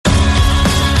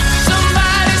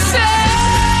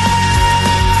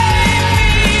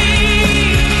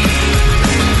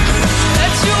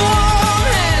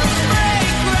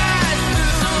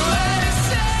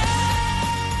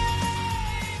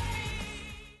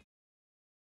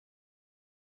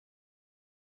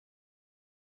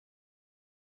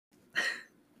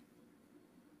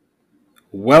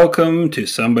Welcome to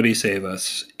Somebody Save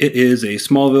Us. It is a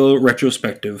Smallville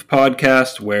retrospective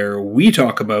podcast where we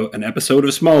talk about an episode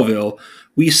of Smallville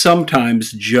we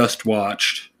sometimes just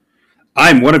watched.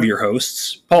 I'm one of your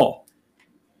hosts, Paul.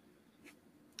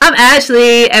 I'm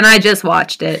Ashley, and I just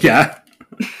watched it. Yeah.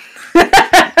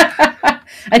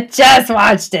 I just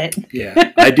watched it.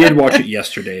 Yeah, I did watch it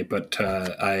yesterday, but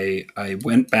I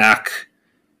went back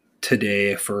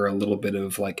today for a little bit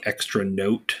of like extra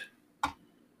note.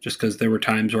 Just because there were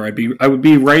times where I would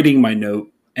be writing my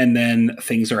note and then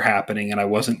things are happening and I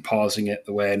wasn't pausing it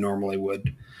the way I normally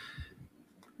would.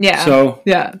 Yeah. So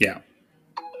yeah.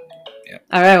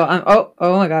 All right. Well,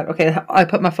 oh my God. Okay, I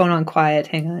put my phone on quiet.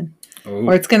 Hang on. Oh.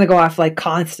 Or it's gonna go off like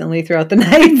constantly throughout the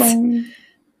night. Bong.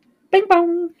 Bing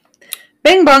bong.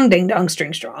 Bing bong. Ding dong.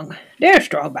 String strong. They're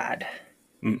strong bad.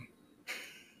 Mm.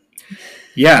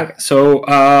 Yeah. Okay. So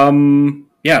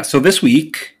this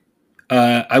week.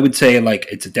 I would say like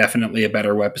it's definitely a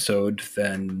better episode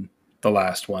than the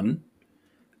last one.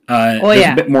 There's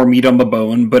a bit more meat on the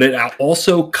bone, but it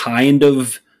also kind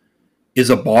of is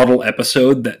a bottle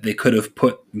episode that they could have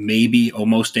put maybe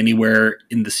almost anywhere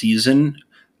in the season,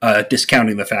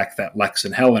 discounting the fact that Lex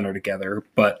and Helen are together.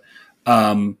 But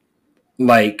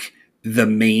like the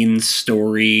main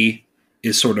story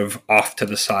is sort of off to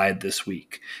the side this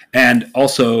week. And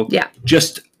also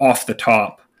just off the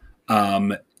top,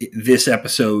 this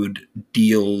episode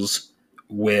deals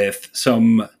with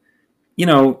some,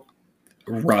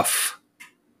 rough,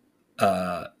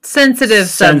 sensitive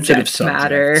subject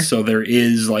matter. So there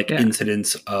is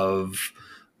incidents of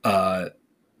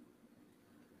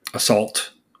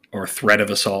assault or threat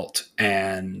of assault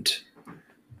and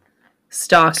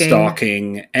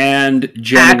stalking and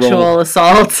actual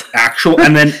assault. Actual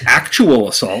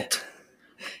assault.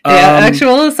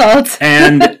 Actual assault.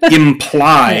 And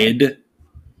implied,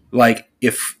 like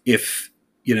if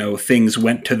things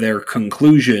went to their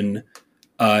conclusion,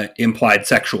 implied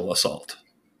sexual assault.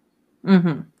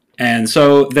 Mm-hmm. And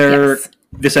so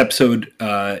this episode,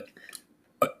 other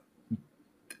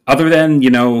than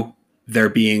there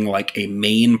being like a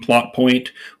main plot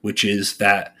point, which is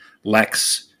that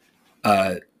Lex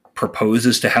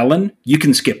proposes to Helen, you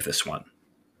can skip this one.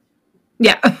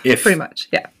 Yeah, pretty much.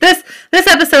 Yeah. This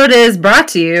episode is brought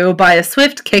to you by a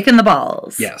swift kick in the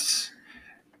balls. Yes.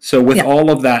 So with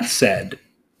all of that said,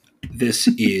 this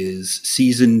is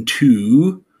season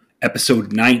 2,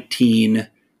 episode 19,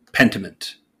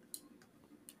 Pentiment.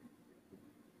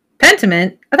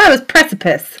 Pentiment? I thought it was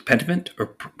Precipice. Pentiment?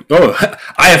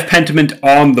 I have Pentiment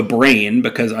on the brain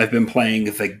because I've been playing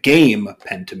the game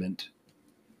Pentiment.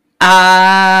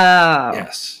 Oh.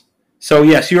 Yes. So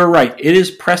yes, you're right. It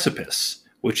is Precipice,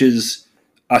 which is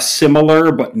a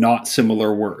similar but not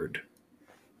similar word.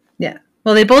 Yeah.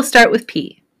 Well, they both start with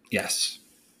P. Yes.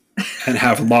 And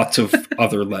have lots of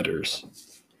other letters.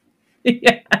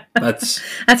 Yeah. That's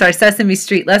our Sesame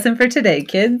Street lesson for today,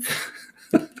 kids.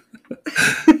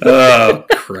 Oh,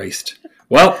 Christ.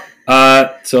 Well,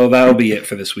 so that'll be it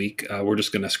for this week. We're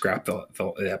just going to scrap the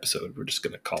episode. We're just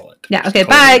going to call it. Yeah, okay,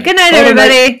 bye. Good night,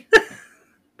 everybody.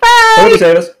 Bye. Somebody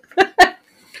save us.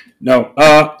 No,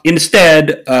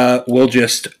 instead, we'll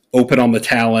just open on the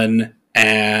Talon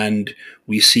and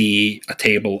we see a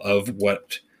table of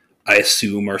what I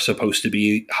assume are supposed to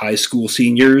be high school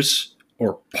seniors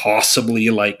or possibly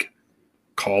like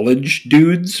college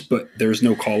dudes, but there's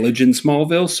no college in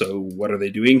Smallville, so what are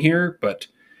they doing here? But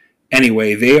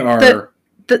anyway, they are...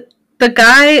 The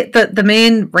guy, the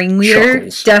main ringleader,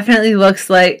 Chuckles. Definitely looks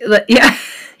like... Yeah,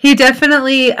 he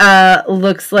definitely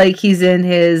looks like he's in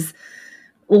his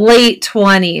late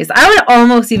 20s. I would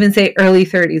almost even say early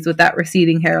 30s with that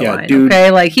receding hairline. Yeah, dude, okay,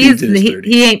 like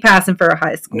he ain't passing for a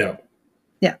high school. No.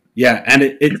 Yeah,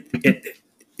 and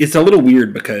it's a little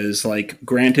weird because, like,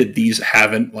 granted, these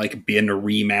haven't like been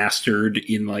remastered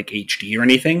in like HD or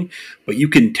anything, but you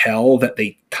can tell that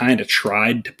they kind of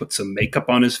tried to put some makeup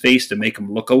on his face to make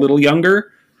him look a little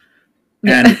younger,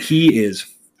 and he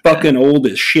is fucking old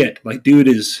as shit. Like, dude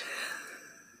is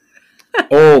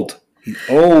old. He's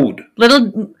old.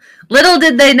 Little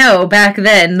did they know back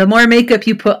then, the more makeup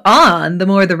you put on, the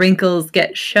more the wrinkles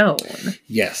get shown.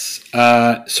 Yes.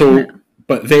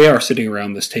 But they are sitting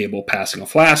around this table passing a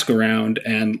flask around,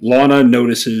 and Lana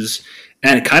notices,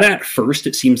 and kind of at first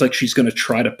it seems like she's going to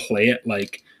try to play it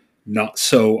like not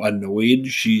so annoyed.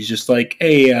 She's just like,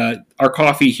 hey, our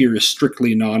coffee here is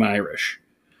strictly non-Irish.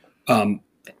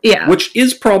 Which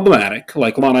is problematic.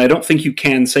 Like, Lana, I don't think you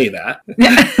can say that.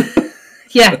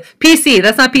 Yeah, PC.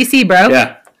 That's not PC, bro.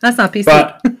 Yeah. That's not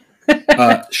PC.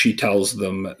 But she tells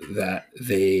them that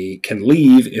they can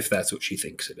leave if that's what she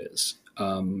thinks it is.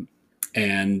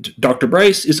 And Dr.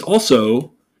 Bryce is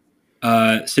also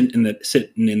sitting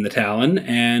in the Talon,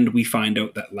 and we find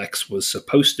out that Lex was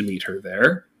supposed to meet her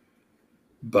there,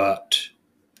 but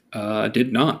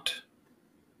did not.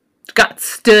 Got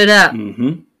stood up.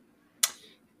 Mm-hmm.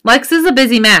 Lex is a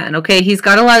busy man, okay? He's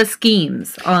got a lot of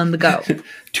schemes on the go.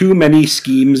 Too many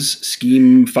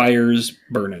scheme fires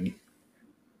burning.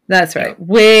 That's right. Yeah.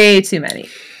 Way too many.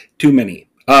 Too many.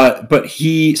 But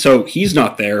he's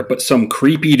not there, but some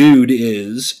creepy dude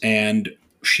is, and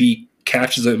she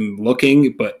catches him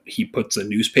looking, but he puts a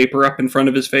newspaper up in front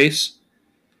of his face.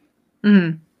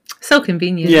 Mm-hmm. So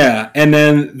convenient. Yeah, and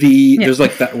then there's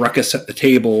like that ruckus at the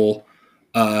table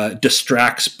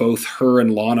distracts both her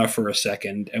and Lana for a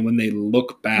second, and when they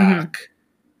look back,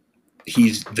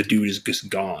 the dude is just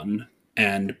gone,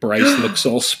 and Bryce looks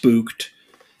all spooked,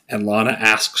 and Lana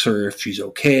asks her if she's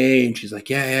okay, and she's like,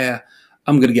 yeah,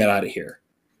 I'm gonna get out of here.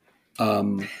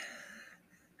 Yeah.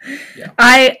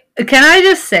 Can I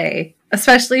just say,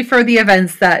 especially for the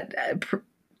events that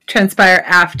transpire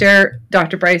after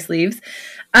Dr. Bryce leaves,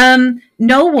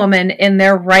 no woman in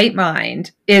their right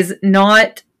mind is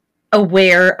not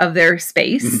aware of their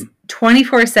space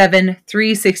 24/7,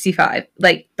 365.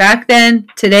 Like back then,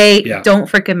 today, don't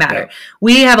freaking matter. Yeah.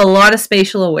 We have a lot of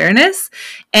spatial awareness,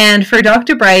 and for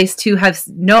Dr. Bryce to have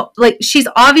she's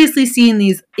obviously seeing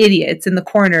these idiots in the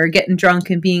corner getting drunk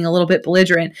and being a little bit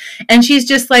belligerent, and she's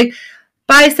just like,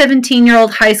 bye,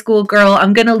 17-year-old high school girl,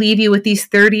 I'm gonna leave you with these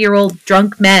 30-year-old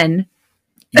drunk men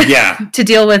to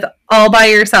deal with all by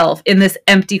yourself in this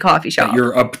empty coffee shop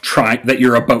that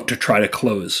you're about to try to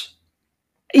close.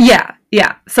 Yeah.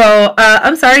 So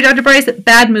I'm sorry, Dr. Bryce.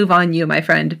 Bad move on you, my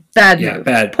friend. Bad move.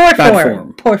 Poor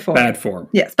form. Poor form. Bad form.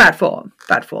 Yes, bad form.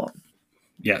 Bad form.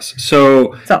 Yes.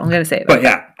 So that's all I'm going to say. But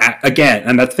again,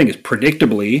 and that thing is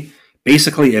predictably,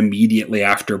 basically immediately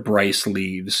after Bryce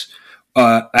leaves,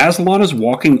 as Lana's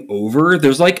walking over,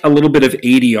 there's like a little bit of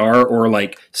ADR or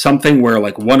like something where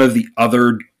like one of the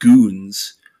other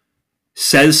goons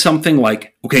says something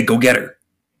like, "Okay, go get her."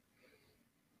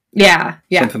 Yeah.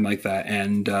 Something like that.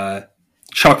 And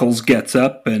Chuckles gets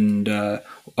up and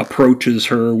approaches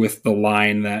her with the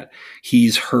line that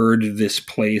he's heard this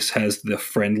place has the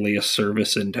friendliest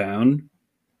service in town.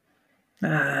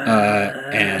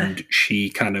 And she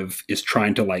kind of is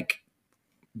trying to like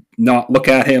not look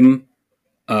at him,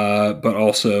 but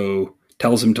also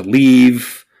tells him to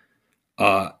leave.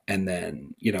 And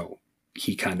then,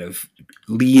 he kind of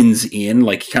leans in,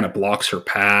 like he kind of blocks her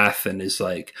path and is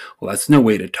like, well, that's no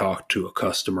way to talk to a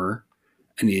customer.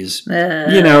 And he's,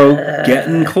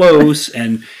 getting close.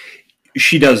 And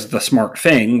she does the smart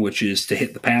thing, which is to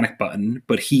hit the panic button,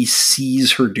 but he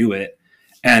sees her do it.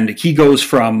 And he goes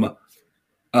from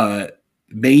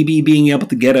maybe being able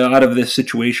to get out of this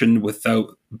situation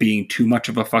without being too much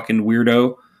of a fucking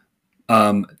weirdo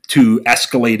to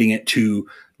escalating it to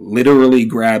literally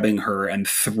grabbing her and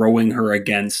throwing her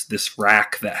against this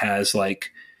rack that has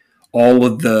like all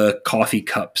of the coffee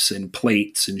cups and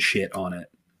plates and shit on it.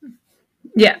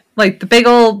 Yeah, like the big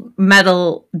old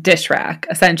metal dish rack,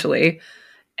 essentially.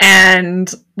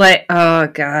 And like, oh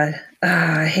god,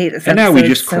 I hate this. And now we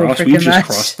just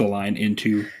crossed the line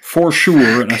into, for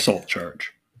sure, an assault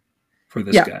charge for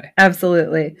this guy.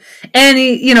 Absolutely. And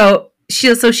he,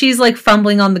 she's like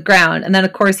fumbling on the ground, and then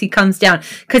of course he comes down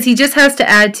because he just has to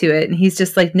add to it, and he's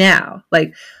just like, now,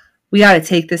 like, we got to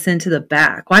take this into the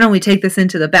back. Why don't we take this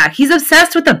into the back? He's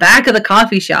obsessed with the back of the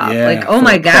coffee shop. Yeah, like, oh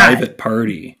my god, private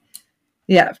party.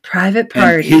 Yeah, private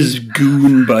party. And his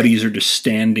goon buddies are just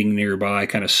standing nearby,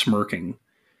 kind of smirking.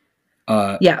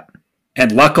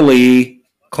 And luckily,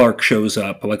 Clark shows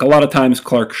up. Like a lot of times,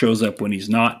 Clark shows up when he's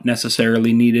not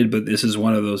necessarily needed, but this is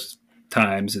one of those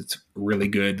times it's really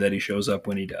good that he shows up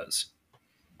when he does.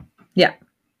 Yeah,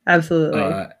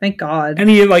 absolutely. Thank God. And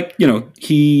he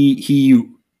he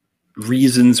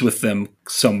reasons with them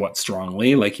somewhat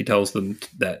strongly. Like he tells them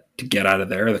that to get out of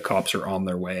there, the cops are on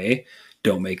their way.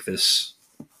 Don't make this,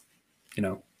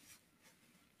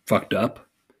 fucked up.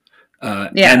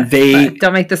 And they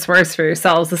don't make this worse for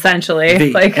yourselves,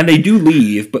 essentially. And they do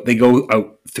leave, but they go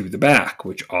out through the back,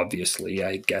 which obviously,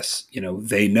 I guess,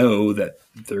 they know that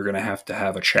they're going to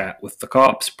have a chat with the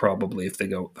cops, probably, if they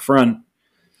go out the front.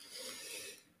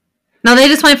 No, they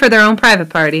just went for their own private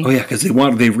party. Oh yeah, because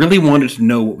they really wanted to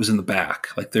know what was in the back.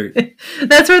 Like they're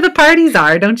that's where the parties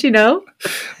are, don't you know?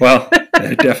 Well,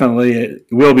 it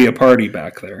will be a party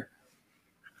back there.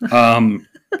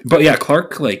 But yeah,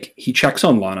 Clark, like, he checks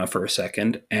on Lana for a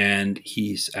second, and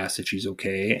he's asked if she's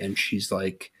okay, and she's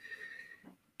like,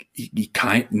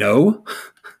 no.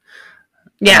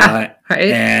 Yeah,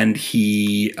 right. And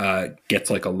he gets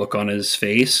like a look on his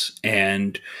face.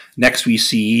 And next we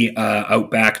see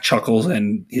Outback, Chuckles,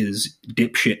 and his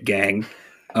dipshit gang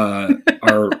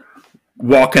are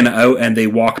walking out, and they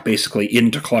walk basically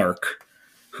into Clark,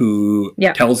 who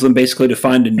tells them basically to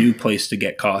find a new place to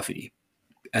get coffee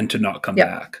and to not come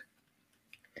back.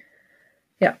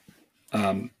 Yeah.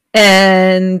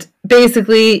 And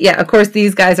basically, of course,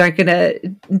 these guys aren't going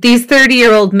to, these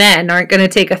 30-year-old men aren't going to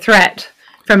take a threat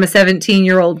from a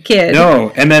 17-year-old kid.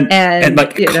 No, and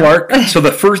like Clark, so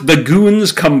the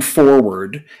goons come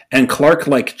forward, and Clark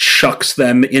like chucks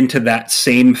them into that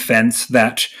same fence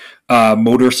that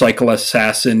motorcycle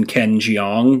assassin Ken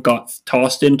Jeong got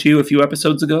tossed into a few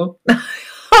episodes ago.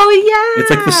 Oh yeah, it's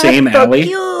like the same alley.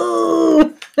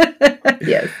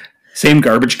 Yes, same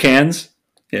garbage cans.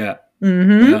 Yeah.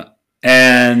 Mm-hmm. Yeah.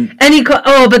 And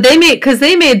but they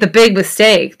made the big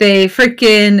mistake. They try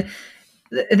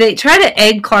to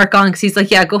egg Clark on because he's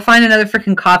like, yeah, go find another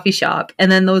freaking coffee shop.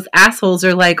 And then those assholes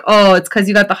are like, oh, it's because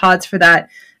you got the hots for that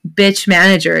bitch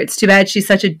manager. It's too bad she's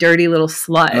such a dirty little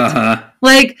slut. Uh-huh.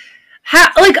 Like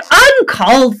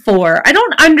uncalled for. I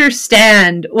don't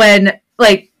understand when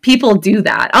like people do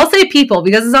that. I'll say people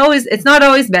because it's not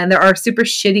always men. There are super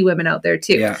shitty women out there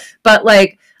too. Yeah. But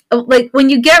like when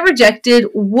you get rejected,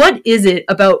 what is it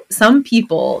about some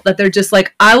people that they're just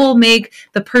like, I will make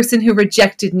the person who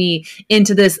rejected me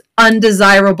into this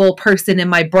undesirable person in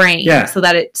my brain so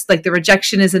that it's like the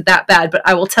rejection isn't that bad, but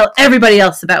I will tell everybody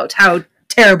else about how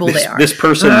terrible they are. This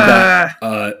person that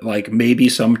like maybe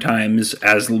sometimes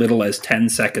as little as 10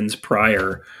 seconds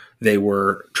prior, they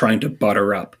were trying to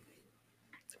butter up.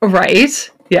 Right.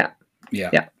 Yeah.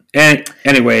 And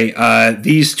anyway,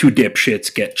 these two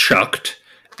dipshits get chucked.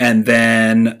 And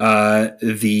then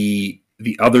the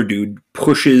other dude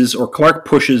Clark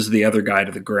pushes the other guy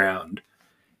to the ground,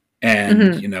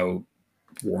 and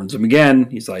warns him again.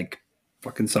 He's like,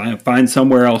 "Fucking find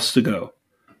somewhere else to go."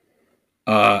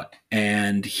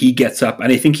 And he gets up,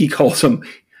 and I think he calls him.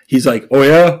 He's like, "Oh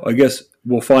yeah, I guess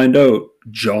we'll find out,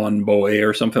 John Boy,"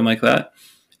 or something like that.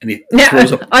 And he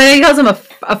throws up. I think he calls him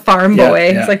a farm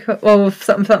boy. He's like, oh,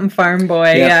 something farm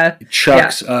boy. Yeah.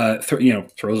 Chucks,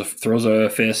 throws a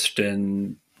fist,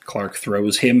 and Clark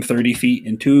throws him 30 feet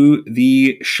into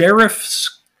the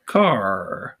sheriff's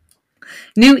car.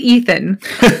 New Ethan.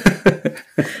 That's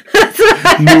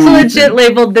legit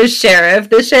labeled the sheriff.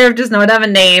 The sheriff does not have a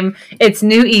name. It's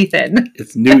New Ethan.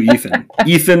 It's New Ethan.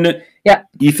 Ethan. Yeah.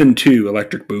 Ethan 2,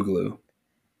 Electric Boogaloo.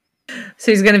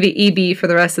 So he's going to be EB for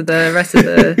the rest of the rest of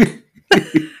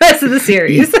the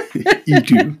series.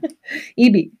 E2.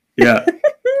 EB. Yeah.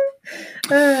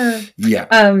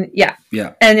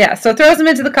 Yeah. And so throws him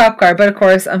into the cop car, but of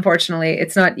course, unfortunately,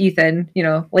 it's not Ethan,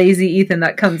 lazy Ethan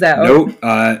that comes out. Nope.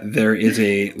 There is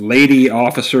a lady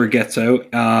officer gets out,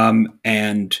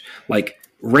 and like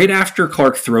right after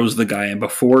Clark throws the guy, and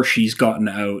before she's gotten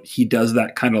out, he does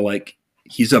that kind of like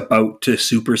he's about to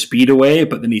super speed away,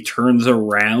 but then he turns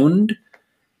around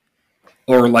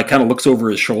or like kind of looks over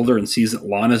his shoulder and sees that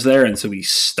Lana's there, and so he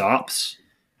stops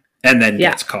and then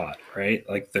gets caught, right?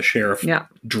 Like the sheriff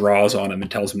draws on him and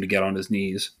tells him to get on his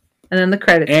knees. And then the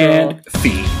credits and roll.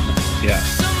 Theme. Yeah.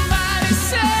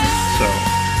 So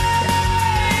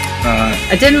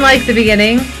I didn't like the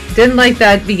beginning. Didn't like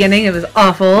that beginning. It was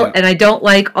awful. And I don't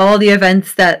like all the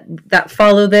events that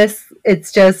follow this.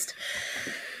 It's just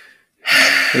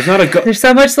there's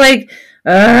so much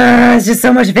it's just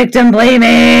so much victim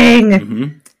blaming.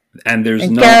 Mm-hmm. And there's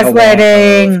not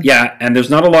gaslighting. And there's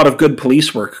not a lot of good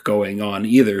police work going on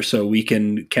either. So we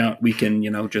can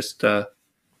just go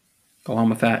on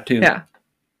with that too. Yeah.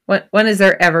 When is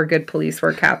there ever good police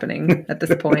work happening at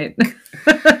this point?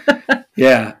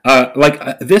 Yeah.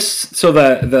 This. So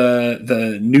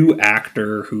the new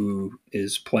actor who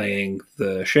is playing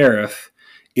the sheriff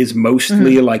is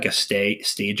mostly like a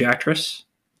stage actress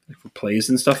for plays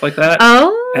and stuff like that.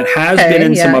 Oh, and has been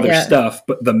in some other stuff,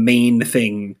 but the main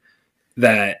thing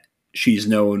that she's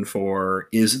known for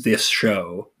is this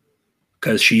show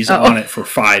because she's on it for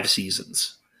 5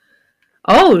 seasons.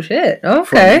 Oh shit!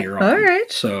 Okay, all right.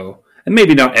 So, and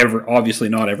maybe obviously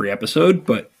not every episode,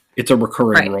 but it's a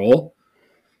recurring role.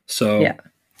 So,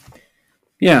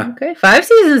 yeah. Okay, 5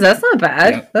 seasons. That's not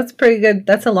bad. Yeah. That's pretty good.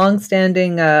 That's a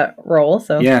long-standing role.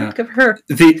 So, good for her.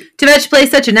 Too bad she plays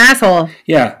such an asshole.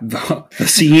 Yeah, the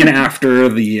scene after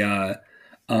the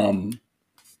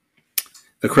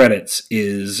credits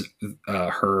is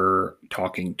her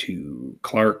talking to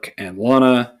Clark and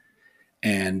Lana,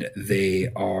 and they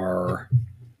are,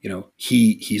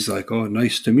 he's like, "Oh,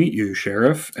 nice to meet you,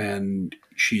 Sheriff," and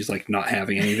she's like not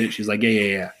having any of it. She's like,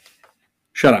 "Yeah.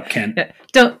 Shut up, Kent.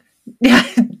 Yeah. Yeah,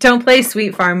 don't play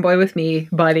sweet farm boy with me,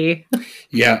 buddy.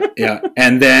 Yeah.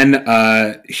 And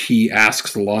then he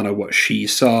asks Lana what she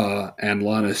saw, and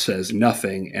Lana says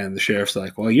nothing. And the sheriff's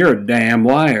like, well, you're a damn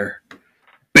liar.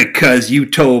 Because you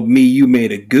told me you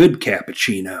made a good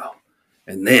cappuccino.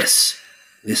 And this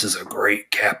is a great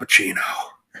cappuccino.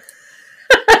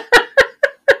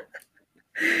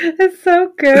 It's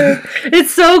so good.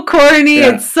 It's so corny.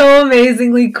 Yeah. It's so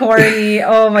amazingly corny.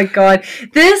 Oh my god.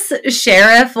 This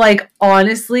sheriff, like,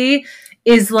 honestly,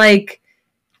 is like,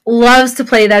 loves to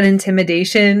play that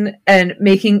intimidation and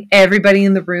making everybody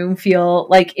in the room feel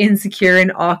like insecure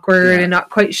and awkward and not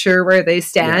quite sure where they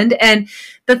stand. And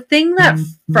the thing that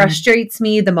frustrates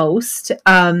me the most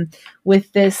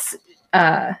with this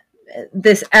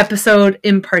this episode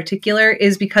in particular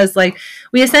is because, like,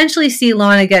 we essentially see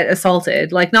Lana get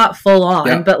assaulted, like, not full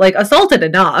on, but like assaulted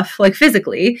enough, like,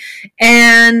 physically,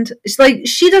 and like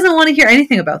she doesn't want to hear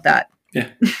anything about that.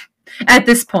 At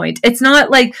this point, it's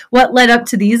not like what led up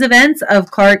to these events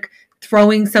of Clark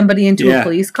throwing somebody into a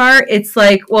police car. It's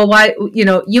like, well, why, you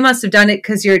know, you must have done it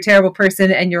because you're a terrible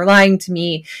person and you're lying to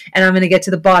me, and I'm going to get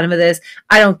to the bottom of this.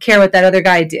 I don't care what that other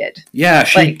guy did. Yeah,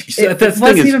 it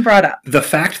wasn't even brought up. The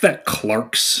fact that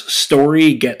Clark's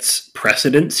story gets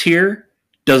precedence here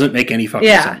doesn't make any fucking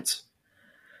sense.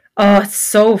 Oh, it's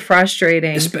so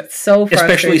frustrating. So frustrating.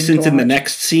 Especially since in the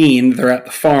next scene, they're at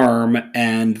the farm,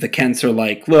 and the Kents are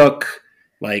like, look,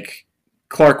 like,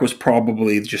 Clark was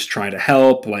probably just trying to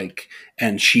help, like,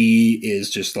 and she is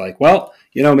just like, well,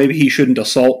 you know, maybe he shouldn't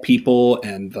assault people,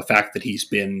 and the fact that he's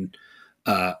been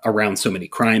around so many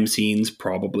crime scenes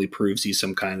probably proves he's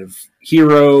some kind of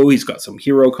hero. He's got some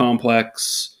hero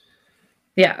complex.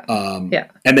 Yeah.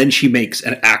 And then she makes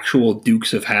an actual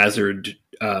Dukes of Hazzard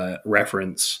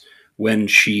reference when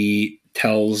she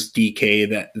tells DK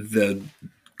that the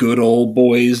good old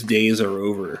boys' days are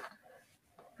over.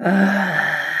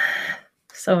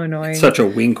 So annoying. Such a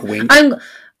wink.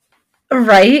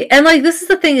 Right. And like, this is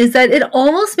the thing, is that it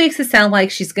almost makes it sound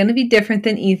like she's going to be different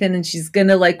than Ethan, and she's going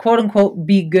to, like, quote unquote,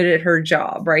 be good at her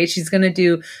job, right? She's going to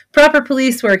do proper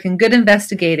police work and good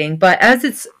investigating. But as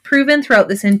it's proven throughout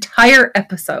this entire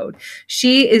episode,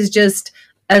 she is just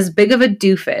as big of a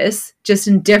doofus, just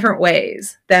in different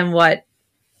ways than what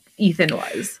Ethan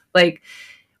was. Like,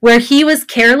 where he was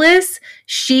careless,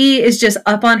 she is just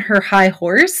up on her high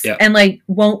horse and, like,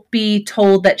 won't be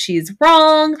told that she's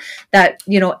wrong, that,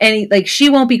 you know, she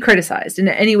won't be criticized in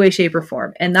any way, shape, or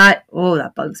form. And that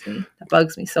bugs me. That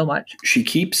bugs me so much. She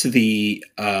keeps the,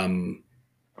 in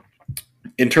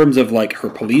terms of, like, her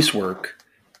police work,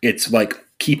 it's like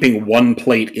keeping one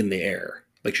plate in the air.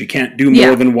 Like, she can't do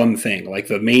more than one thing. Like,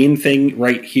 the main thing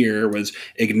right here was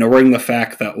ignoring the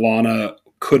fact that Lana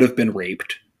could have been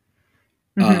raped.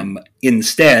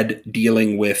 Instead,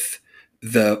 dealing with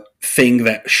the thing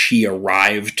that she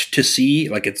arrived to see,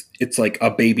 like, it's like a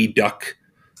baby duck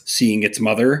seeing its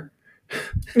mother,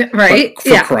 right?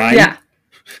 For crime,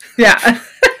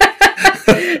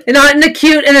 not in a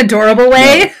cute and adorable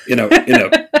way, no, in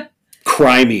a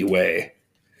crimey way,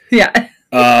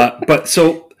 But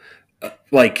so,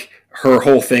 like, her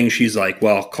whole thing, she's like,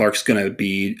 well, Clark's gonna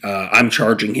be,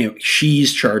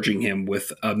 she's charging him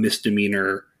with a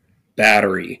misdemeanor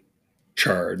battery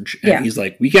charge, and he's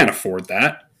like, we can't afford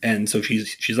that. And so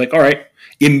she's like, all right,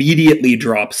 immediately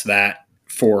drops that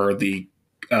for the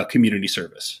community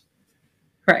service,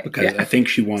 right? Because I think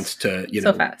she wants to,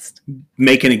 fast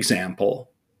make an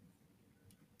example,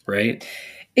 right?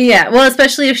 Yeah, well,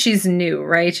 especially if she's new,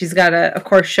 right? She's got to, of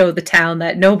course, show the town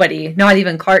that nobody, not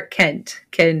even Clark Kent,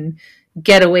 can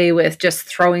get away with just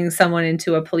throwing someone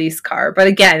into a police car. But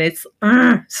again, it's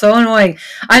so annoying.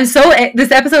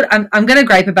 This episode, I'm going to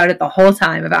gripe about it the whole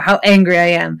time, about how angry I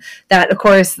am that, of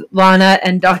course, Lana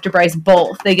and Dr. Bryce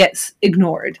both, they get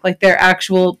ignored. Like, their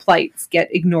actual plights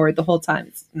get ignored the whole time.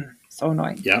 It's so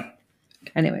annoying. Yeah.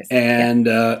 Anyways. And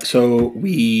so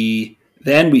we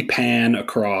pan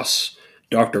across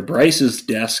Dr. Bryce's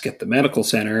desk at the medical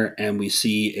center, and we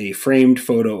see a framed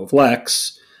photo of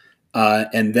Lex,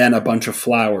 and then a bunch of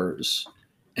flowers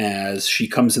as she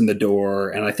comes in the door.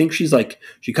 And I think she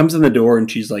comes in the door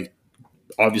and she's like,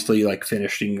 obviously, like,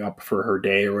 finishing up for her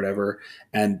day or whatever,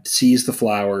 and sees the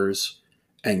flowers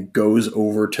and goes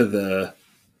over to the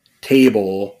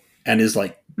table and is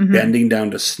like bending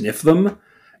down to sniff them.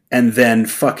 And then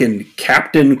fucking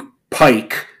Captain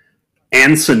Pike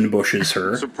Anson bushes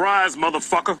her. Surprise,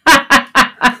 motherfucker.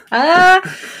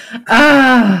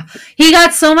 He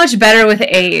got so much better with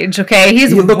age, okay? He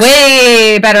looks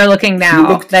way better looking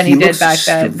now than he did back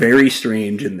then. Very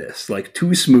strange in this. Like,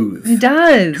 too smooth. He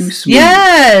does. Too smooth.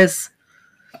 Yes.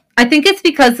 I think it's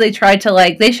because they tried to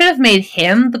like they should have made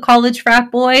him the college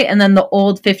frat boy and then the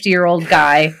old 50-year-old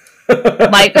guy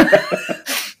like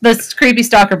this creepy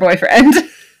stalker boyfriend.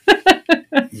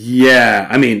 Yeah,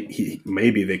 I mean,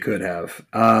 maybe they could have.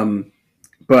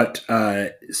 But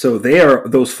so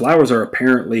those flowers are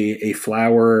apparently a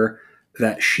flower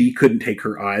that she couldn't take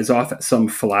her eyes off at some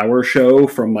flower show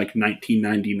from like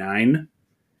 1999.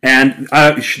 And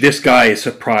this guy is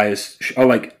surprised.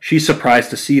 She's surprised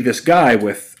to see this guy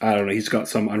with, I don't know, he's got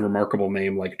some unremarkable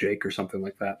name like Jake or something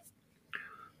like that.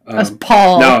 That's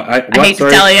Paul. No, I hate to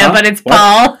tell you, but it's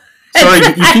Paul. Sorry,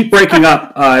 you keep breaking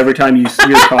up every time you're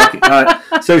talking.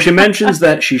 So she mentions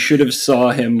that she should have saw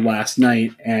him last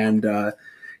night, and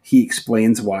he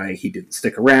explains why he didn't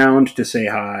stick around to say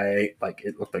hi. Like,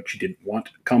 it looked like she didn't want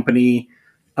company.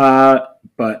 And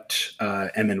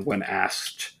then when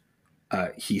asked,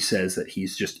 he says that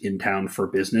he's just in town for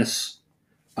business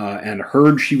and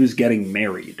heard she was getting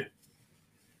married,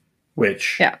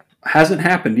 which hasn't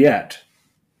happened yet.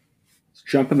 It's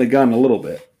jumping the gun a little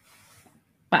bit.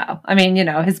 Wow. I mean,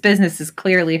 his business is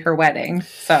clearly her wedding,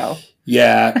 so.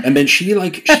 Yeah, and then she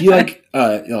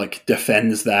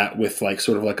defends that with like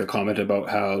sort of like a comment about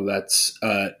how that's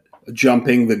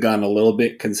jumping the gun a little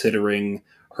bit, considering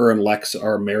her and Lex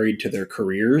are married to their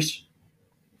careers.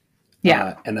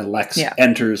 Yeah. And then Lex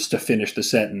enters to finish the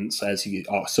sentence, as he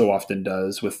so often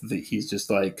does. He's just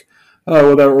like,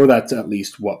 oh, well, that's at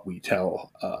least what we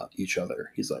tell each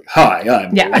other. He's like, hi,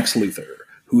 I'm Lex Luthor.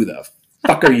 Who the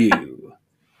fuck are you?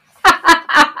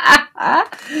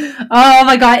 Oh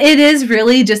my god, it is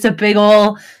really just a big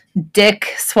ol' dick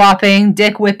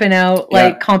whipping out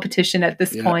competition at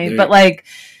this point. But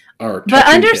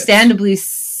understandably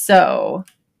so.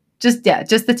 Just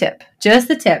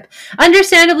the tip.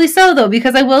 Understandably so, though,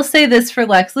 because I will say this for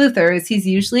Lex Luthor is he's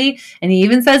usually, and he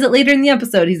even says it later in the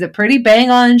episode, he's a pretty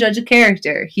bang-on judge of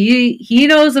character. He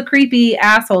knows a creepy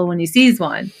asshole when he sees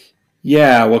one.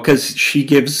 Yeah, well, because she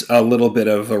gives a little bit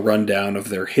of a rundown of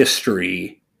their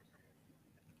history,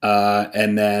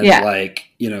 and then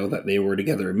that they were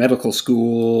together in medical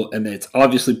school, and it's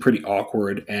obviously pretty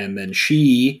awkward. And then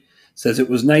she says it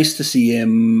was nice to see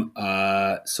him,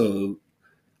 but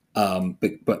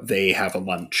they have a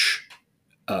lunch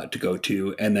to go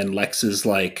to, and then Lex is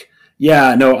like,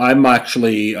 "Yeah, no, I'm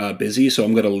actually busy, so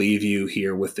I'm going to leave you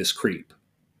here with this creep."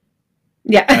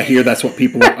 Yeah, I hear that's what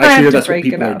people. I hear that's what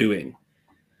people are doing.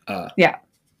 Yeah,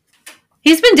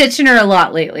 he's been ditching her a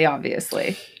lot lately,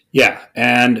 obviously. Yeah,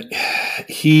 and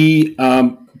he,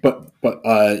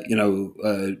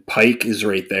 Pike is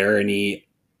right there, and he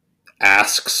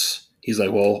asks. He's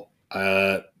like, "Well,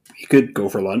 he could go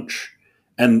for lunch."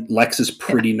 And Lex is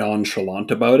pretty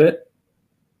nonchalant about it.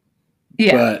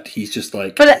 Yeah. But he's just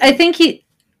like... But I think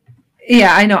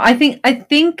Yeah, I know. I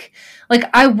think, like,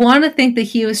 I want to think that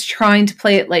he was trying to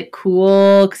play it, like,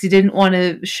 cool, because he didn't want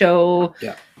to show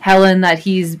Helen that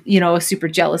he's, a super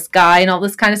jealous guy and all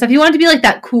this kind of stuff. He wanted to be, like,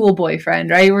 that cool boyfriend,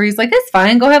 right? Where he's like, it's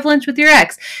fine, go have lunch with your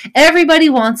ex. Everybody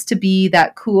wants to be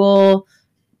that cool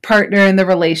partner in the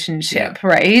relationship,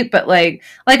 right? But like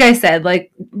I said,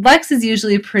 like Lex is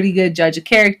usually a pretty good judge of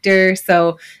character,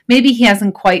 so maybe he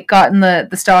hasn't quite gotten the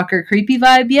stalker creepy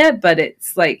vibe yet, but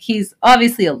it's like he's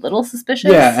obviously a little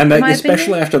suspicious. Yeah, and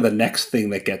especially after the next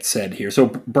thing that gets said here. So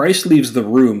Bryce leaves the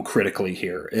room critically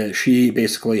here. She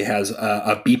basically has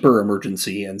a beeper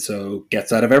emergency, and so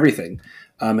gets out of everything.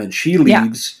 And she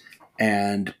leaves,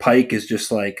 and Pike is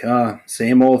just like,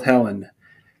 same old Helen.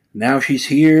 Now she's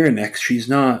here, next she's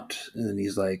not. And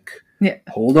he's like,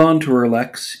 hold on to her,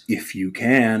 Lex, if you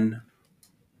can.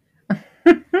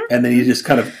 And then he just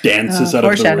kind of dances out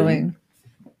of the room.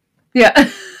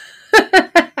 Yeah.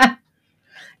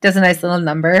 Does a nice little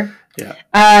number.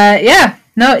 Yeah.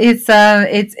 No,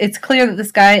 it's clear that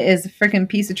this guy is a freaking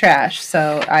piece of trash.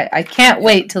 So I can't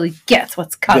wait till he gets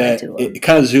what's coming to him. It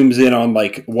kind of zooms in on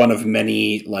like one of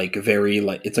many like very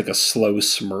like it's like a slow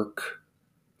smirk.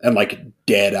 And like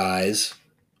dead eyes.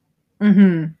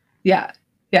 Mm-hmm. Yeah.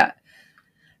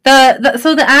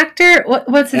 So the actor,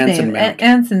 what's his name?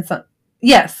 Anson.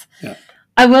 Yes. Yeah.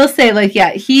 I will say, like,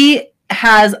 he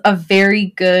has a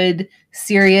very good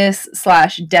serious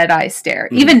 / dead eye stare.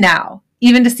 Mm-hmm.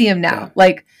 Even to see him now,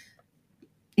 like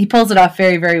he pulls it off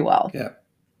very, very well. Yeah.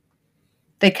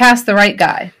 They cast the right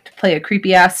guy to play a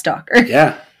creepy ass stalker.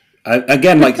 Yeah.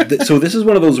 Again, like, so this is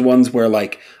one of those ones where,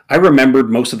 like, I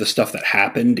remembered most of the stuff that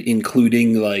happened,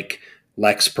 including, like,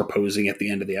 Lex proposing at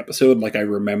the end of the episode. Like, I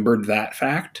remembered that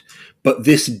fact. But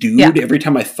this dude, every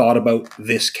time I thought about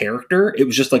this character, it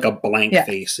was just, like, a blank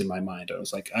face in my mind. I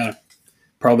was like,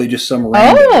 probably just some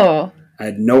random. Oh! I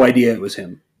had no idea it was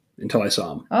him until I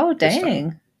saw him. Oh,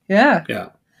 dang. Yeah. Yeah.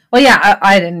 Well, yeah,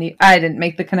 I didn't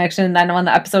make the connection. And then when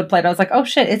the episode played, I was like, oh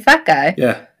shit, it's that guy.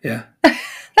 Yeah.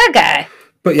 That guy.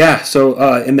 But yeah, so,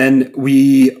 and then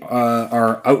we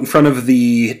are out in front of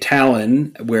the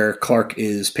Talon where Clark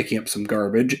is picking up some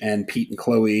garbage, and Pete and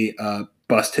Chloe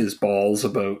bust his balls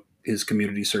about his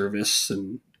community service.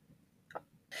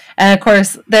 And of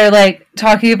course, they're like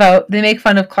talking about, they make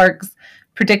fun of Clark's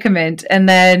predicament, and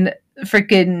then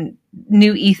freaking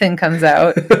new Ethan comes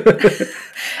out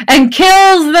and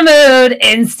kills the mood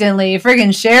instantly.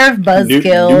 Friggin' Sheriff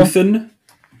Buzzkill.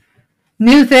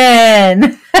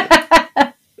 Newthen.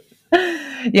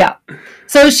 Yeah.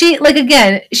 So she, like,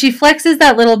 again, she flexes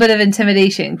that little bit of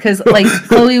intimidation because, like,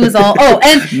 Chloe was all,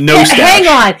 and no stash. Hang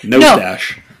on. No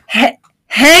stash.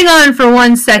 Hang on for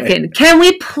 1 second. Can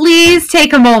we please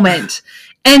take a moment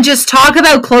and just talk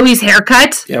about Chloe's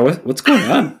haircut? Yeah, what's going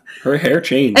on? Her hair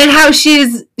changed. And how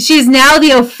she's now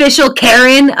the official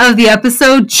Karen of the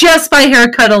episode just by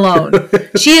haircut alone.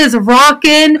 She is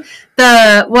rocking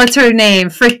the, what's her name?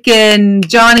 Freaking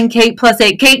John and Kate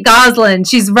 +8. Kate Goslin.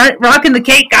 She's rocking the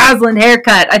Kate Goslin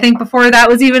haircut. I think before that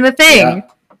was even a thing. Yeah.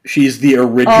 She's the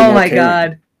original Oh my Karen.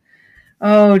 God.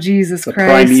 Oh, Jesus the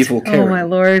Christ. Primeval Karen. Oh my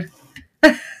Lord.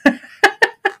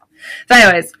 So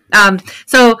anyways,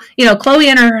 so, you know, Chloe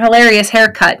and her hilarious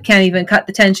haircut can't even cut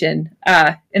the tension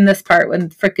in this part when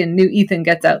frickin' new Ethan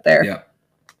gets out there. Yeah.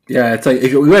 Yeah, it's like, we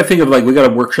gotta think of, like, we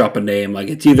gotta workshop a name. Like,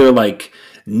 it's either, like,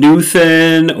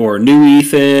 Newthen or New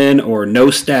Ethan or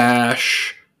No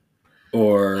Stash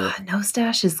or... No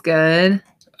Stash is good.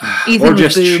 Ethan or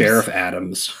just Sheriff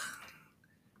Adams.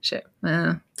 Shit.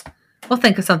 We'll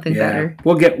think of something better.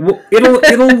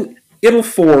 It'll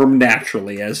form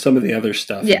naturally as some of the other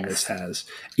stuff in this has.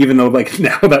 Even though, like,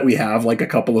 now that we have, like, a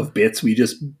couple of bits, we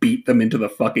just beat them into the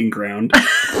fucking ground.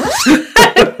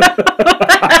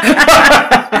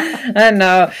 I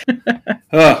know.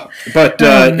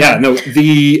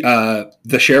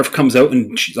 The sheriff comes out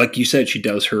and, she, like you said, she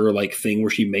does her, like, thing where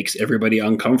she makes everybody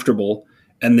uncomfortable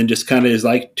and then just kind of is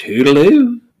like,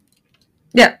 toodaloo.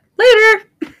 Yeah. Later.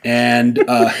 And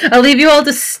I'll leave you all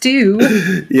to stew.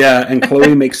 Yeah, and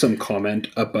Chloe makes some comment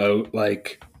about,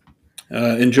 like,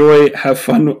 have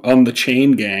fun on the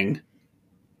chain gang.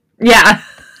 Yeah.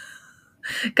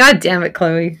 God damn it,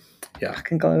 Chloe. Yeah.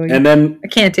 Fucking Chloe. And then I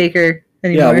can't take her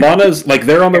anymore. Yeah, Lana's, like,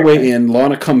 they're on their way in.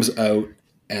 Lana comes out,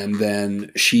 and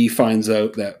then she finds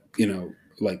out that, you know,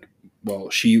 like,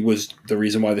 well, she was the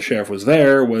reason why the sheriff was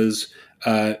there was...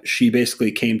 she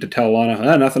basically came to tell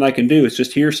Lana, nothing I can do. It's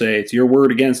just hearsay. It's your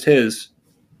word against his.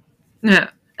 Yeah.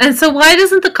 And so why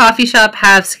doesn't the coffee shop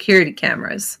have security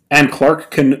cameras? And Clark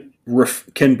can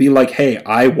be like, hey,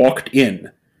 I walked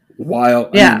in while...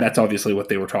 I mean, that's obviously what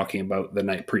they were talking about the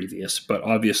night previous, but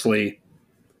obviously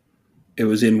it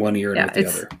was in one ear and out the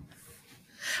other.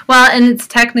 Well, and it's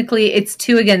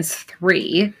 2 against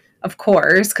 3. Of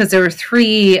course, because there were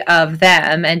 3 of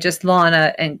them and just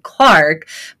Lana and Clark.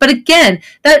 But again,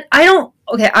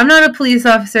 I'm not a police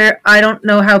officer. I don't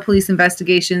know how police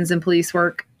investigations and police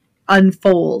work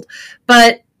unfold.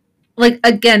 But, like,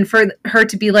 again, for her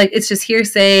to be like, it's just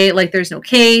hearsay, like, there's no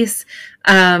case,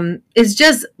 is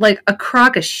just, like, a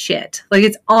crock of shit. Like,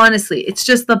 it's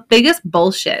just the biggest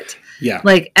bullshit. Yeah.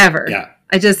 Like, ever. Yeah.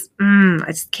 I just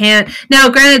can't. Now,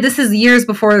 granted, this is years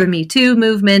before the Me Too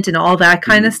movement and all that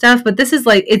kind of stuff, but this is,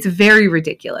 like, it's very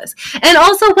ridiculous. And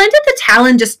also, when did the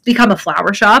Talon just become a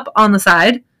flower shop on the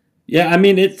side? Yeah, I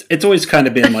mean, it's always kind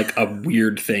of been, like, a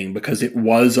weird thing because it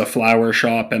was a flower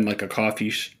shop and, like, a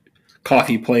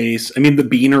coffee place. I mean, the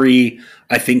Beanery,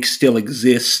 I think, still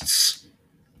exists,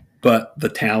 but the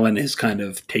Talon has kind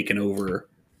of taken over.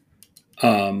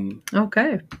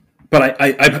 Okay. But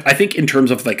I think in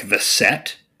terms of, like, the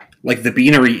set, like, the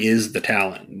Beanery is the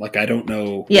Talon. Like, I don't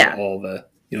know all the,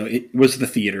 you know, it was the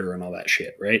theater and all that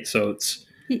shit, right? So it's...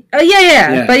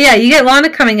 Yeah. But yeah, you get Lana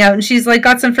coming out and she's, like,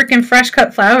 got some freaking fresh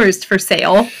cut flowers for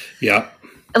sale. Yeah.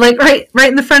 Like, right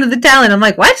in the front of the Talon. I'm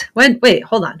like, what? When? Wait,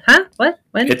 hold on. Huh? What?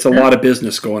 When? It's a lot of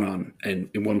business going on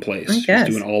in one place. She's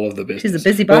doing all of the business. She's a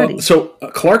busybody. Well, so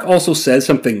Clark also says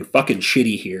something fucking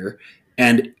shitty here.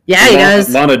 And he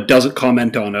does. Lana doesn't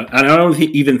comment on it. And I don't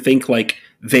even think, like,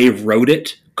 they wrote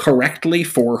it correctly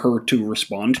for her to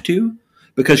respond to.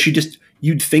 Because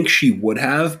you'd think she would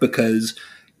have. Because,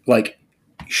 like,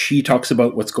 she talks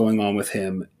about what's going on with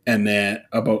him. And then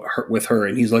about her with her.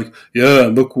 And he's like,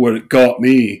 yeah, look what it got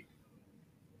me.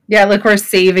 Yeah, look where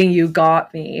saving you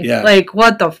got me. Yeah. Like,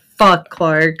 what the fuck,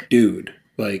 Clark? Dude,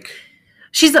 like...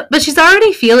 She's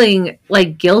already feeling,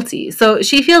 like, guilty. So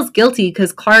she feels guilty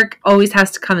because Clark always has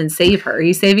to come and save her.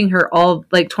 He's saving her all,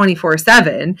 like,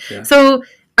 24/7. Yeah. So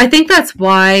I think that's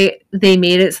why they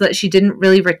made it so that she didn't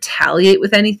really retaliate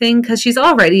with anything, because she's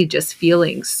already just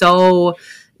feeling so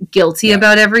guilty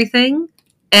about everything.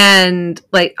 And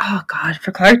like, oh God,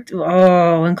 for Clark,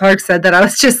 when Clark said that, I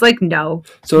was just like, no.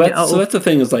 So that's the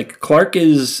thing, is like Clark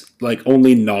is like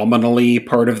only nominally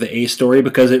part of the A story,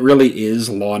 because it really is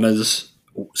Lana's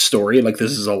story. Like,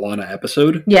 this is a Lana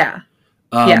episode. Yeah.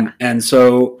 And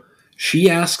so she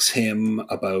asks him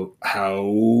about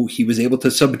how he was able to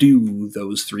subdue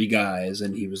those 3 guys,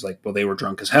 and he was like, well, they were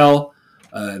drunk as hell.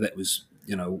 That was,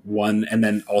 one, and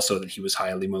then also that he was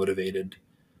highly motivated.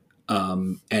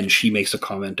 And she makes a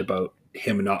comment about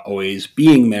him not always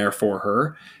being there for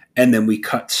her. And then we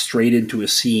cut straight into a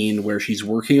scene where she's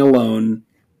working alone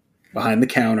behind the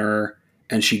counter,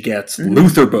 and she gets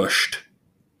Luther Bushed.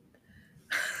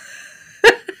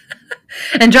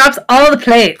 And drops all the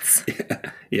plates.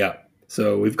 Yeah.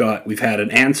 So we've had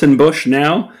an Anson Bush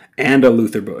now and a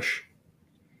Luther Bush.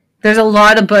 There's a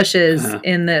lot of bushes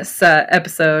in this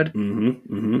episode.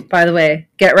 By the way,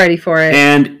 get ready for it.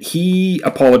 And he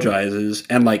apologizes,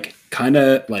 and like kind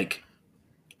of like,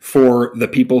 for the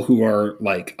people who are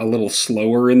like a little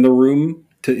slower in the room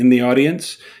in the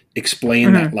audience,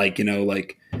 explain that like,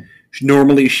 like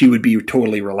normally she would be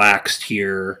totally relaxed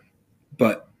here,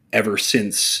 but ever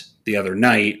since the other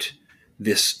night,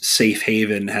 this safe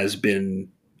haven has been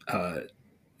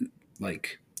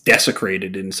like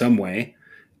desecrated in some way.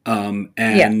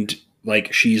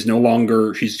 Like she's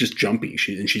just jumpy.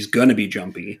 She's gonna be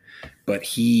jumpy, but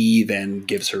he then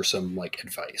gives her some like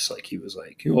advice. Like he was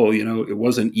like, oh, it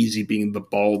wasn't easy being the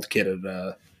bald kid at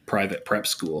a private prep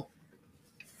school.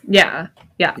 Yeah.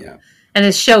 And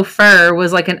his chauffeur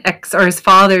was like his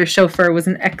father's chauffeur was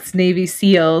an ex-Navy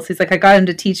SEAL. So he's like, I got him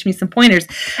to teach me some pointers.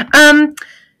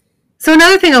 So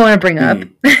another thing I want to bring up,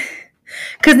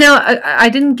 because now I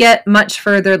didn't get much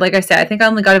further. Like I said, I think I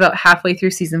only got about halfway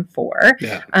through season 4.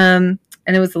 Yeah. And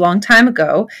it was a long time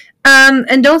ago.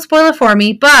 And don't spoil it for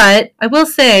me, but I will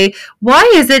say,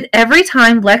 why is it every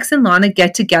time Lex and Lana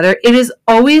get together, it is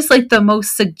always like the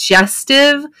most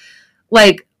suggestive,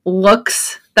 like,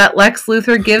 looks that Lex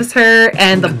Luthor gives her,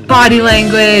 and the body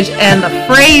language and the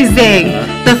phrasing,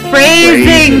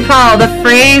 Paul, the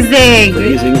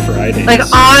phrasing Fridays. Like,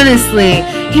 honestly,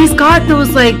 he's got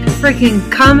those like freaking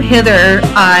come hither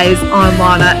eyes on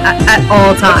Lana at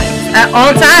all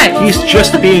times. He's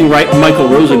just being Michael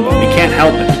Rosenbaum. He can't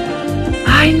help it.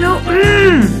 I know.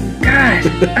 God,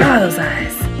 those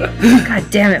eyes. God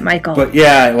damn it, Michael. But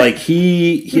yeah, like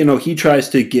he tries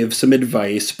to give some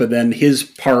advice, but then his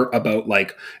part about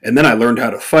like, and then I learned how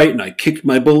to fight, and I kicked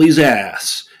my bully's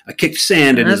ass. I kicked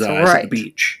sand in his eyes at the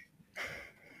beach.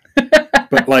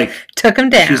 But like, took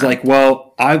him down. She's like,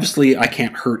 well, obviously I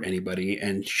can't hurt anybody,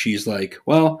 and she's like,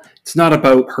 well, it's not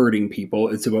about hurting people;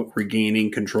 it's about regaining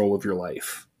control of your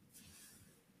life.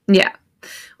 Yeah.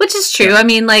 Which is true. I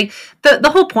mean, like, the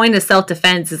whole point of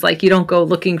self-defense is, like, you don't go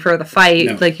looking for the fight.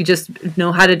 No. Like, you just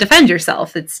know how to defend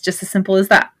yourself. It's just as simple as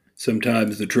that.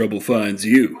 Sometimes the trouble finds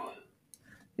you.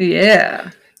 Yeah.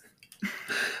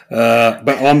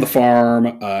 But on the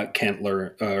farm,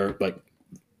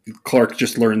 Clark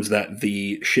just learns that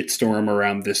the shitstorm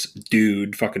around this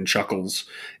dude, fucking Chuckles,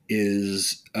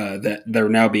 is that they're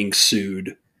now being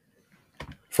sued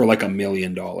for, like, $1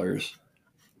 million.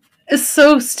 It's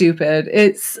so stupid.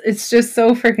 It's just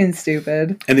so freaking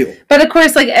stupid. But of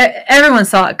course, like, everyone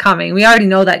saw it coming. We already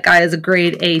know that guy is a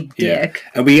grade A dick. Yeah.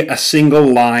 And we get a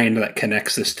single line that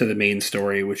connects this to the main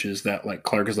story, which is that like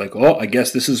Clark is like, oh, I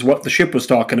guess this is what the ship was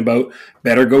talking about.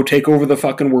 Better go take over the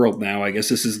fucking world now. I guess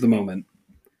this is the moment.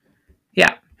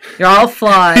 Yeah. You're all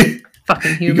flawed.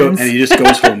 Fucking humans. And he just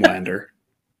goes Homelander.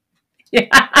 Yeah.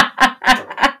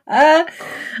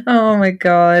 Oh my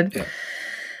God. Yeah.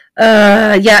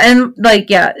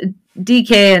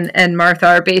 DK and Martha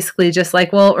are basically just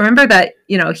like, well, remember that,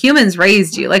 humans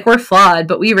raised you. Like, we're flawed,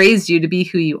 but we raised you to be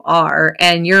who you are,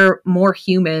 and you're more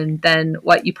human than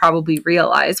what you probably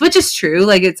realize, which is true.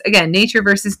 Like, it's, again, nature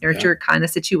versus nurture kind of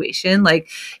situation. Like,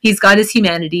 he's got his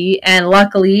humanity, and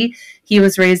luckily he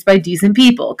was raised by decent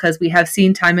people, because we have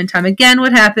seen time and time again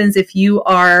what happens if you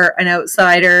are an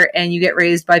outsider and you get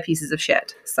raised by pieces of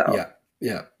shit. So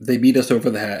yeah, they beat us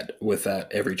over the head with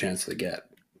that every chance they get.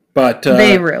 But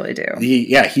they really do.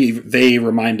 They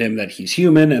remind him that he's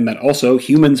human, and that also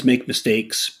humans make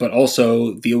mistakes, but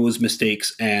also those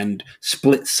mistakes and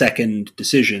split-second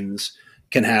decisions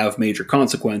can have major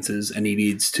consequences, and he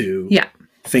needs to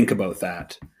think about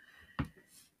that.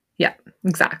 Yeah,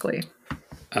 exactly.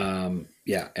 And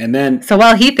then so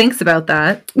while he thinks about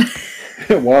that,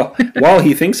 while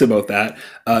he thinks about that,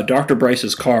 Dr.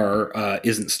 Bryce's car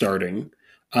isn't starting,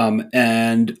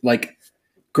 and like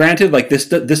granted, like this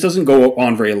doesn't go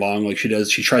on very long. Like she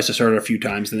tries to start it a few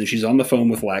times, and then she's on the phone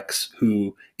with Lex,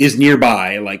 who is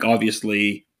nearby. Like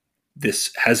obviously,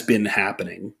 this has been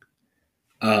happening.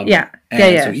 So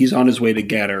he's on his way to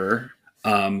get her.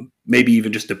 Maybe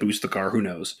even just to boost the car. Who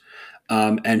knows?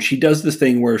 And she does this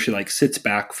thing where she like sits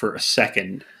back for a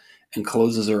second and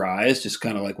closes her eyes, just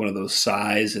kind of like one of those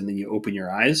sighs, and then you open your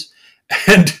eyes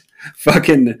and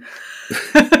fucking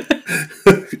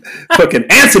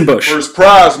Ansenbush. First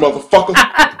prize, motherfucker.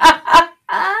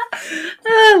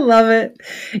 I love it.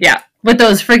 Yeah, with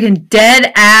those freaking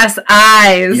dead ass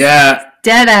eyes. Yeah,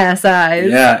 dead ass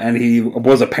eyes. Yeah, and he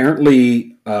was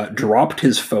apparently dropped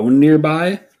his phone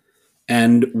nearby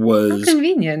and was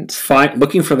convenient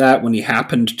looking for that when he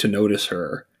happened to notice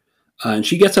her. And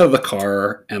she gets out of the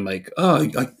car and like, oh,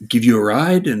 I give you a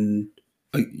ride, and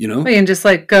you know, we can just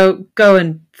like go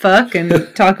and fuck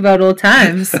and talk about old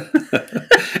times.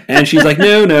 And she's like,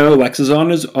 no, Lex is on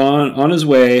his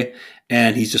way,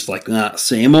 and he's just like,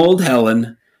 same old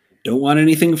Helen, don't want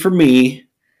anything from me.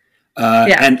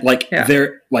 And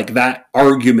they're like, that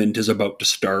argument is about to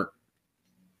start.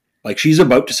 Like she's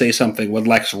about to say something when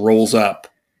Lex rolls up,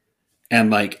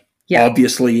 and like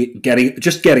obviously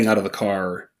getting out of the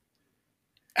car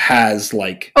has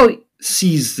like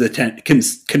sees the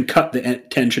can cut the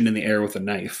tension in the air with a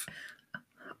knife.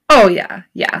 Oh yeah.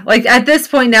 Like at this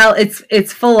point now,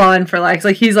 it's full on for Lex.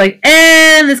 Like he's like,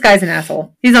 and this guy's an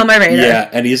asshole. He's on my radar. Yeah,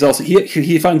 and he's also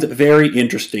he finds it very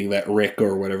interesting that Rick,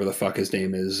 or whatever the fuck his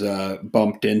name is,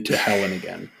 bumped into Helen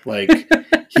again. Like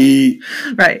he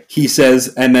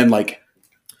says, and then like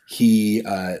he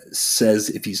says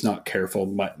if he's not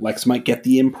careful, Lex might get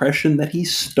the impression that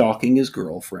he's stalking his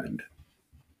girlfriend.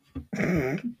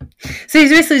 So he's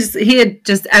basically he had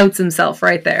just outs himself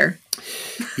right there.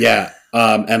 Yeah.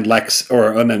 And Lex,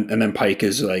 and then Pike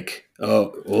is like,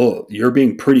 oh, you're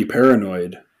being pretty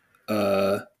paranoid.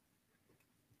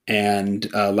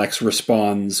 And Lex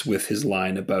responds with his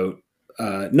line about,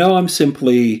 no, I'm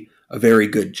simply a very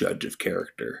good judge of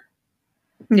character.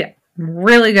 Yeah,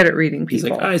 really good at reading people.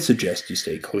 He's like, I suggest you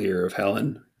stay clear of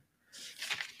Helen.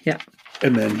 Yeah.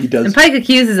 And then he does. And Pike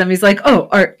accuses him. He's like, "Oh,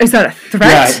 is that a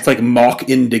threat?" Yeah, it's like mock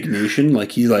indignation.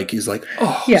 Like he's like,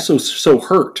 "Oh, yeah. so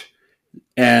hurt."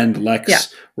 And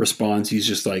Lex responds. He's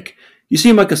just like, "You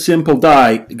seem like a simple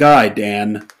guy,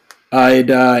 Dan. I'd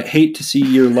hate to see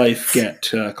your life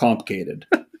get complicated."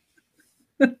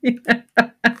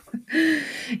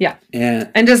 Yeah,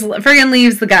 and just friggin'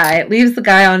 leaves the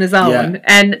guy on his own,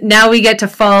 and now we get to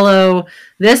follow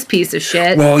this piece of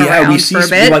shit. Well, yeah, we see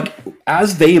like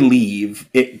as they leave,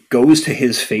 it goes to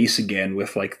his face again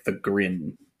with like the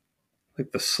grin,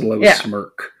 like the slow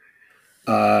smirk,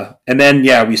 and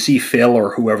then we see Phil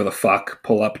or whoever the fuck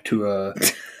pull up to a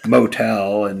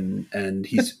motel, and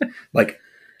he's like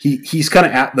he's kind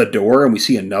of at the door, and we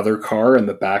see another car in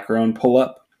the background pull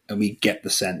up, and we get the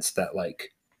sense that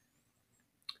like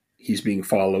he's being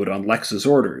followed on Lex's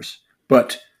orders.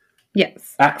 But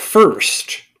at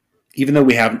first, even though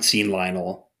we haven't seen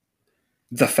Lionel,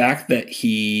 the fact that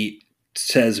he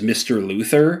says Mr.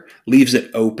 Luther leaves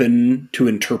it open to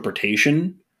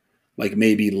interpretation. Like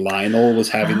maybe Lionel was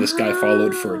having this guy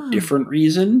followed for a different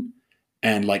reason.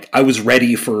 And like I was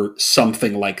ready for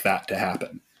something like that to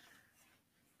happen.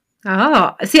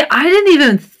 Oh, see, I didn't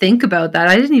even think about that.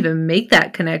 I didn't even make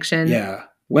that connection. Yeah.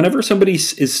 Whenever somebody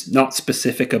is not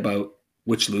specific about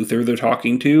which Luther they're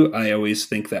talking to, I always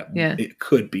think that it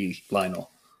could be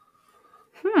Lionel.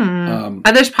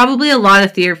 There's probably a lot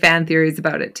of fan theories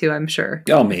about it too, I'm sure.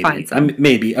 Oh, maybe.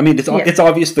 Maybe. I mean, it's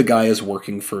obvious the guy is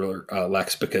working for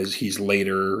Lex because he's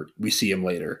later. We see him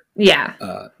later. Yeah.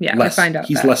 I find out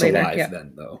he's less alive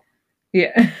then, though.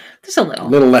 Yeah, just a little. A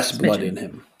little less blood in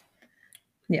him.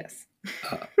 Yes.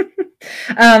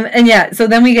 So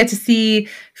then we get to see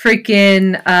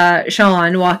freaking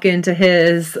Sean walk into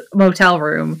his motel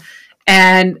room,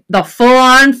 and the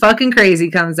full-on fucking crazy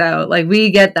comes out. Like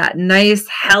we get that nice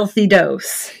healthy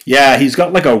dose. Yeah, he's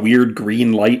got like a weird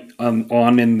green light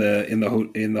on in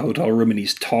the hotel room, and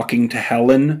he's talking to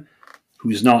Helen,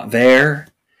 who's not there,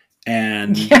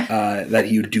 and that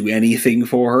he would do anything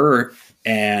for her,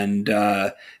 and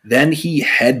then he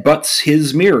headbutts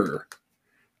his mirror.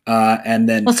 And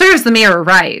then serves the mirror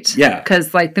right. Yeah.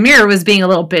 Because like the mirror was being a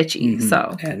little bitchy.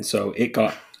 Mm-hmm. And so it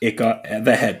got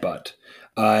the headbutt.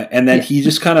 And then he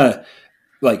just kind of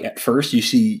like at first you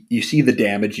see the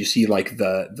damage, you see like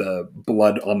the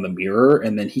blood on the mirror,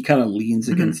 and then he kind of leans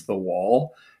against the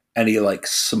wall and he like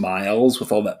smiles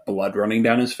with all that blood running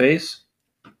down his face.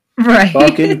 Right.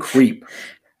 Fucking creep.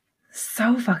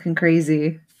 So fucking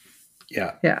crazy.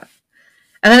 Yeah. Yeah.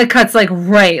 And then it cuts like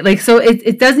right. Like, so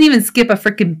it doesn't even skip a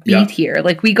freaking beat here.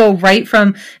 Like, we go right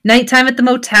from nighttime at the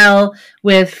motel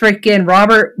with freaking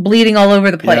Robert bleeding all over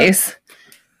the place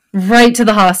right to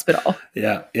the hospital.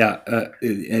 Yeah.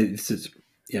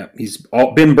 He's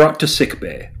been brought to sick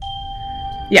bay.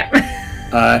 Yeah.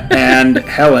 And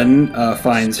Helen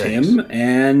finds him,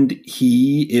 and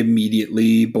he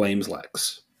immediately blames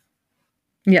Lex.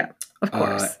 Yeah, of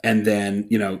course. And then,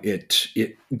 you know, it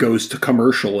goes to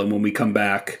commercial, and when we come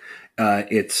back,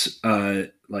 it's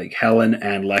like Helen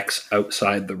and Lex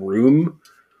outside the room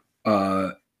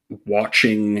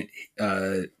watching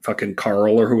fucking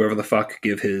Carl or whoever the fuck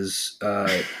give his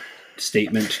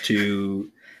statement to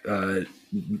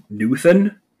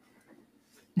Newton.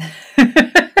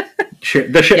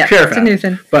 The sheriff,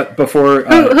 Newton. But before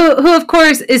who of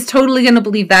course is totally going to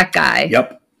believe that guy.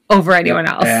 Yep. Over anyone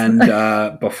else. And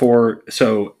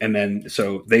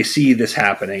so they see this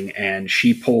happening, and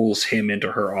she pulls him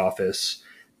into her office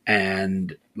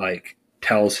and like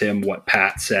tells him what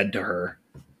Pat said to her.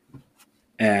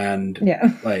 And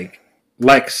like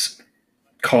Lex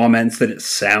comments that it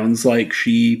sounds like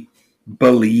she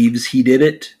believes he did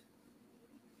it.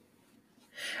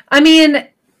 I mean,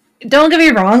 don't get me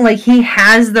wrong, like, he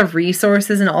has the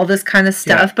resources and all this kind of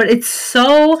stuff, but it's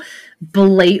so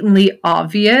blatantly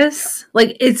obvious.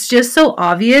 Like, it's just so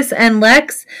obvious. And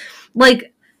Lex,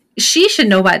 like, she should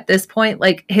know at this point,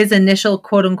 like, his initial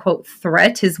quote unquote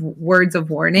threat, his words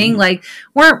of warning, like,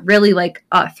 weren't really like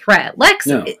a threat. Lex,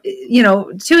 you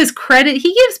know, to his credit,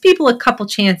 he gives people a couple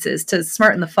chances to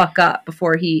smarten the fuck up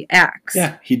before he acts.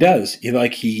 Yeah, he does.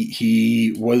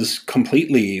 He was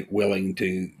completely willing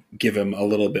to give him a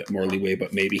little bit more leeway,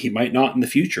 but maybe he might not in the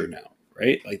future now,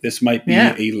 right? Like, this might be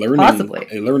a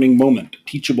learning moment, a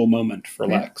teachable moment for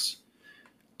Lex.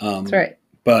 That's right.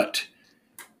 But,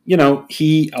 you know,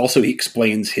 he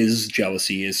explains his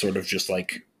jealousy is sort of just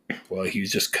like, well,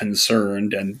 he's just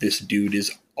concerned, and this dude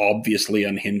is obviously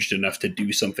unhinged enough to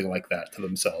do something like that to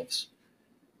themselves.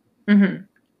 Mm-hmm.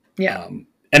 Yeah.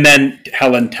 And then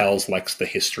Helen tells Lex the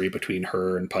history between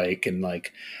her and Pike, and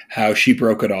like how she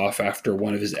broke it off after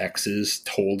one of his exes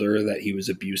told her that he was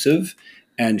abusive.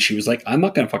 And she was like, I'm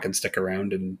not going to fucking stick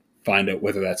around and find out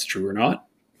whether that's true or not.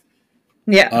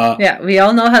 Yeah. We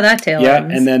all know how that tale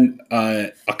ends. And then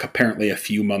apparently a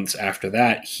few months after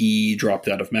that, he dropped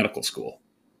out of medical school.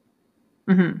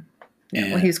 Mm-hmm.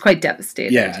 And, well, he was quite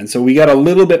devastated. Yeah. And so we got a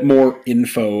little bit more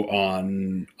info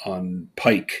on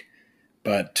Pike.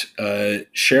 But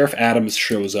Sheriff Adams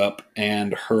shows up,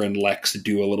 and her and Lex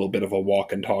do a little bit of a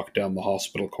walk and talk down the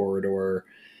hospital corridor,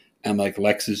 and like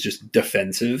Lex is just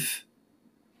defensive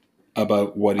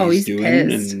about what he's doing,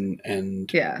 pissed.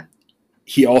 and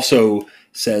he also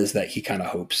says that he kind of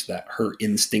hopes that her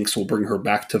instincts will bring her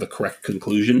back to the correct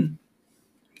conclusion.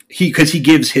 Because he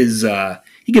gives his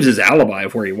alibi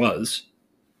of where he was.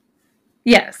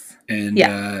 Yes, and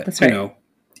that's right. You know,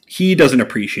 he doesn't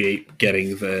appreciate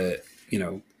getting the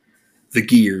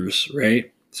gears,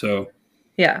 right? So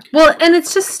yeah. Well, and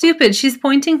it's just stupid. She's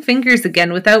pointing fingers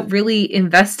again without really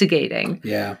investigating.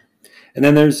 Yeah. And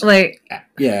then there's like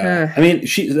I mean,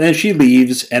 she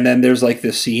leaves, and then there's like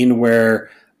this scene where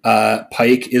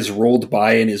Pike is rolled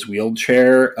by in his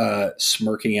wheelchair,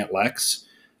 smirking at Lex.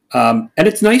 And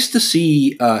it's nice to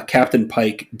see Captain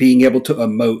Pike being able to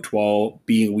emote while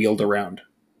being wheeled around.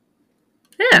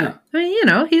 Yeah. I mean, you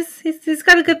know, he's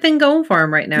got a good thing going for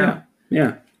him right now.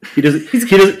 Yeah. He doesn't.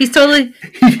 He's totally.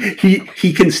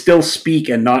 He can still speak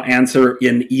and not answer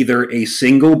in either a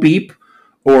single beep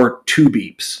or two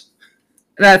beeps.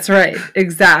 That's right,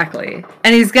 exactly.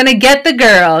 And he's gonna get the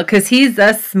girl because he's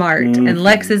a smart, and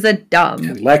Lex is a dumb.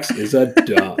 And Lex is a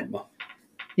dumb.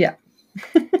 Yeah.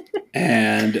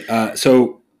 And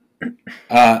so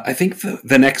I think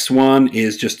the next one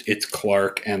is just it's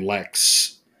Clark and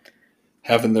Lex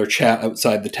having their chat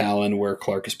outside the Talon, where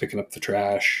Clark is picking up the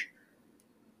trash.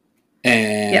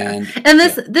 And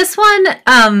this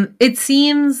one, it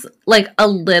seems like a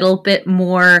little bit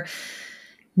more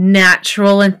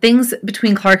natural, and things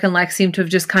between Clark and Lex seem to have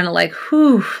just kind of like,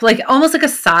 whew, like almost like a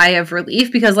sigh of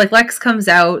relief, because like Lex comes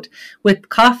out with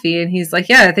coffee and he's like,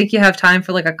 yeah, I think you have time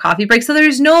for like a coffee break. So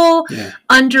there's no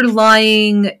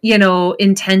underlying, you know,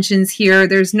 intentions here.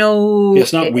 There's no,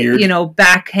 it's not weird, you know,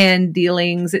 backhand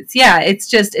dealings.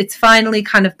 It's finally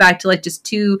kind of back to like just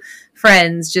two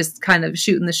friends just kind of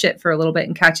shooting the shit for a little bit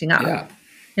and catching up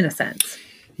in a sense.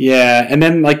 Yeah, and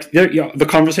then like the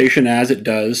conversation as it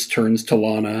does turns to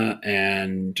Lana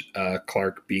and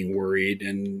Clark being worried,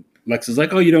 and Lex is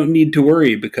like, "Oh, you don't need to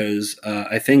worry because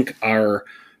I think our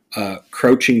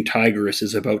crouching tigress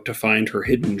is about to find her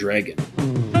hidden dragon."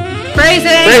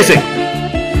 Phrasing.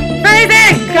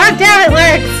 amazing! God damn it,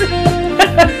 Lex!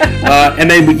 And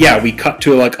then we cut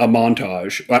to like a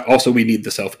montage. Also, we need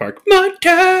the South Park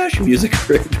montage music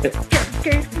for it.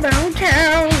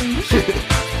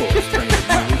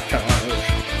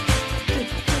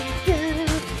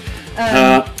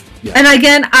 And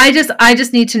again, I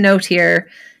just need to note here,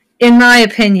 in my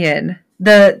opinion,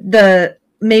 the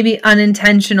maybe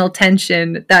unintentional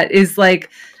tension that is like,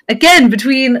 again,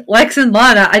 between Lex and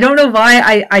Lana. I don't know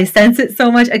why I sense it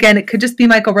so much. Again, it could just be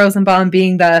Michael Rosenbaum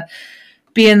being the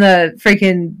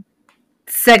freaking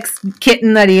sex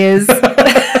kitten that he is.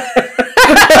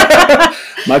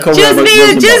 Michael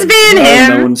just being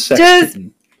him. Just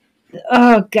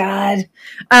oh god.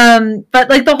 But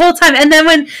like the whole time, and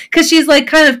then because she's like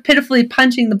kind of pitifully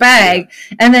punching the bag,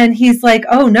 and then he's like,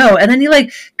 oh no, and then he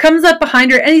like comes up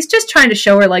behind her and he's just trying to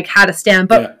show her like how to stand,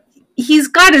 but he's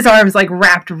got his arms like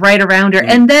wrapped right around her,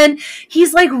 and then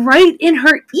he's like right in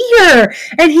her ear,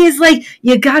 and he's like,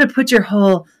 you gotta put your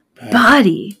whole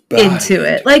body into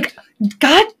it. Like,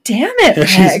 god damn it,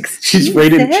 Lex. He's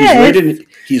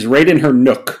right in her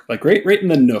nook, like right in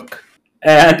the nook.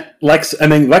 And Lex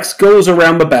goes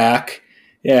around the back.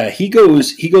 Yeah, he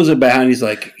goes behind. He's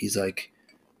like,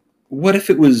 what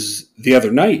if it was the other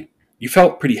night? You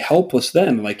felt pretty helpless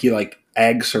then. Like, he like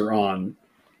eggs her on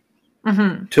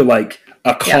to like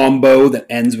a combo that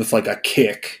ends with like a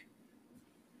kick.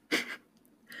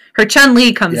 Her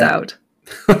Chun-Li comes out.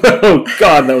 Oh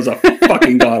god, that was a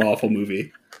fucking god awful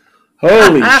movie.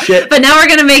 Holy shit. But now we're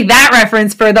going to make that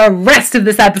reference for the rest of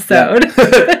this episode.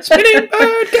 Spinning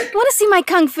bird. Want to see my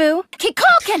kung fu? Keep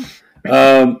talking. He,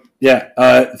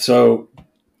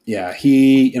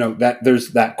 that there's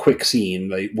that quick scene.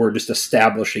 Like, we're just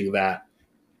establishing that.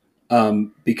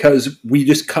 Because we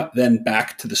just cut then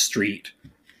back to the street.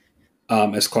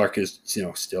 As Clark is,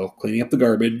 still cleaning up the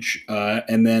garbage.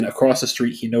 And then across the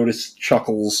street, he noticed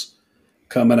Chuckles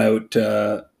coming out,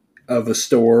 of a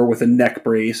store with a neck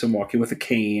brace and walking with a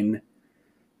cane,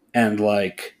 and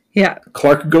like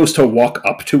Clark goes to walk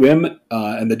up to him,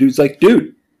 and the dude's like,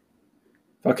 dude,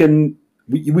 fucking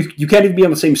you can't even be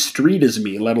on the same street as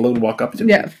me, let alone walk up to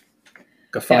me.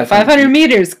 500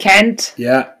 meters, Kent.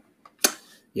 And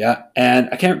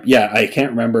I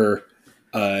can't remember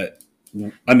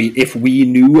if we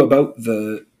knew about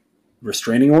the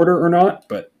restraining order or not,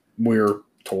 but we're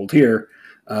told here.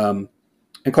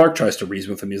 And Clark tries to reason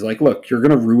with him. He's like, look, you're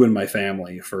going to ruin my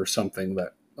family for something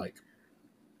that, like...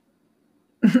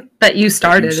 that you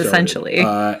started, essentially.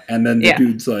 And then the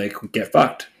dude's like, get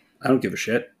fucked. I don't give a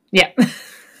shit. Yeah.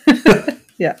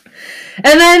 Yeah.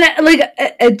 And then,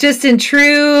 like, just in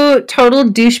true total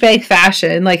douchebag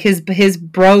fashion, like, his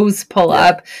bros pull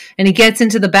up, and he gets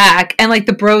into the back, and, like,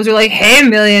 the bros are like, hey,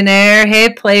 millionaire,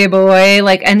 hey, playboy,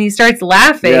 like, and he starts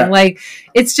laughing. Yeah. Like,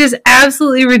 it's just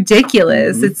absolutely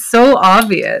ridiculous. Mm-hmm. It's so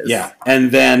obvious. Yeah.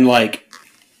 And then, like,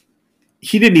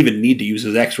 he didn't even need to use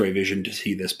his x-ray vision to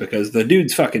see this, because the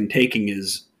dude's fucking taking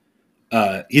his...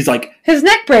 he's like... his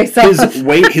neck brace off.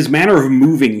 His manner of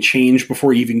moving changed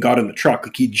before he even got in the truck.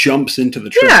 Like, he jumps into the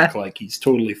truck like he's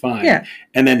totally fine. Yeah.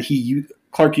 And then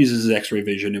Clark uses his x-ray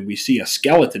vision, and we see a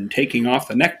skeleton taking off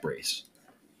the neck brace.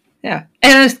 Yeah.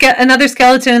 And another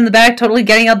skeleton in the back totally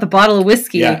getting out the bottle of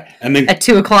whiskey and then, at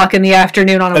 2:00 in the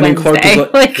afternoon on a Wednesday.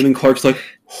 And then Clark's like...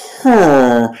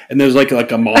 and there's like a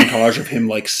montage of him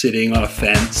like sitting on a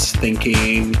fence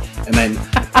thinking, and then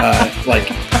like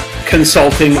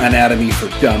consulting Anatomy for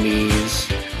Dummies.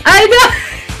 I know,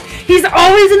 he's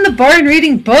always in the barn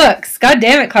reading books. God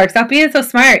damn it, Clark, stop being so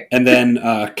smart. And then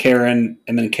Karen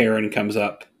comes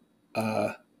up.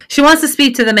 She wants to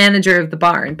speak to the manager of the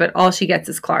barn, but all she gets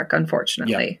is Clark,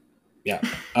 unfortunately. Yeah.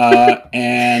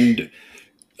 And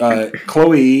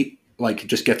Chloe like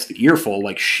just gets the earful.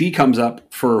 Like, she comes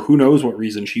up for who knows what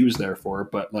reason she was there for,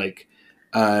 but like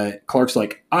Clark's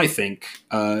like, I think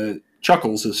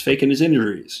Chuckles is faking his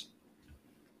injuries.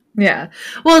 Yeah.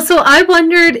 Well, so I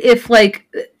wondered if like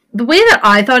the way that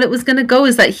I thought it was going to go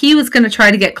is that he was going to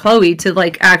try to get Chloe to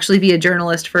like actually be a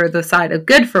journalist for the side of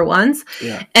good for once,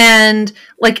 and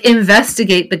like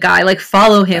investigate the guy, like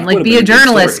follow him, like be a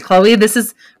journalist. Chloe, this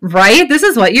is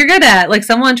what you're good at. Like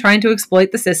someone trying to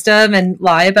exploit the system and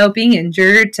lie about being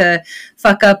injured to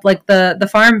fuck up like the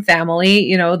farm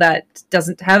family, that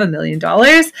doesn't have $1 million.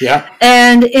 Yeah.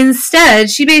 And instead,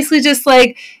 she basically just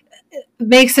like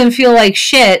makes him feel like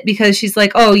shit because she's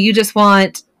like, oh, you just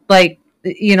want like,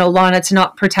 Lana to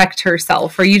not protect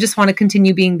herself, or you just want to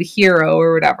continue being the hero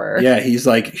or whatever. Yeah, she's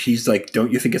like,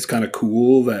 don't you think it's kind of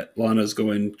cool that Lana's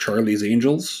going Charlie's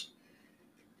Angels?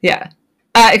 Yeah.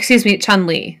 Excuse me,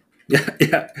 Chun-Li.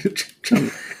 Yeah. It's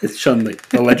Chun-Li,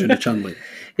 the legend of Chun-Li.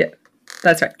 Yeah,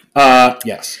 that's right.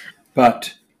 Yes,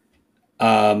 but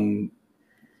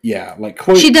Yeah, like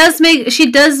Chloe, she does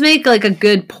make like a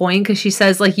good point, because she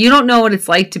says like, you don't know what it's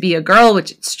like to be a girl,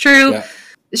 which it's true. Yeah.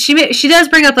 She does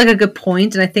bring up like a good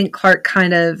point, and I think Clark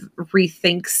kind of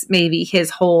rethinks maybe his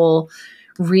whole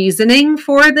reasoning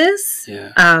for this.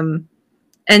 Yeah.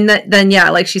 And then yeah,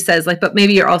 like she says, like, but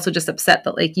maybe you're also just upset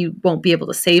that like you won't be able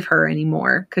to save her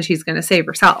anymore because she's going to save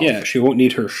herself. Yeah, she won't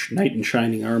need her knight in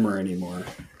shining armor anymore.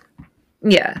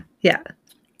 Yeah, yeah.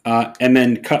 And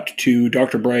then cut to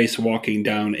Dr. Bryce walking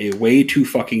down a way too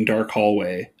fucking dark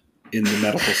hallway in the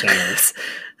medical center.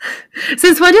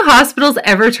 Since when do hospitals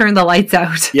ever turn the lights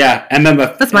out? Yeah, and then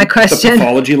that's my question. The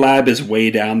pathology lab is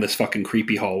way down this fucking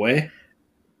creepy hallway.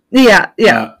 Yeah.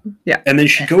 And then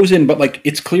she goes in, but like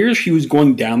it's clear she was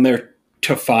going down there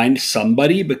to find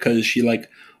somebody, because she like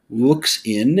looks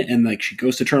in and like she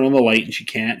goes to turn on the light and she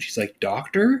can't. She's like,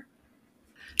 "Doctor?"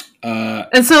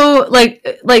 And so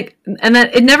like and then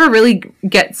it never really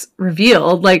gets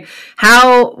revealed. Like,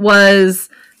 how was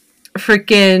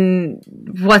freaking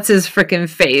what's his freaking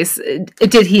face?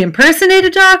 Did he impersonate a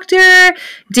doctor?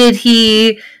 Did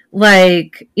he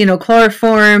like,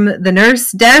 chloroform the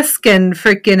nurse desk and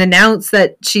freaking announce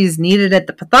that she's needed at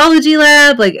the pathology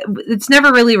lab? Like, it's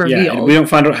never really revealed. Yeah, we don't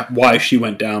find out why she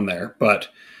went down there, but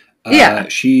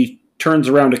she turns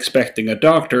around expecting a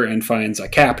doctor and finds a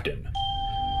captain.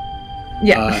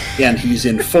 Yeah. And he's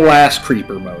in full ass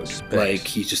creeper mode. Like,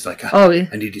 he's just like, I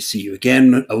need to see you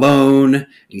again alone. And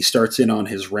he starts in on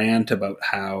his rant about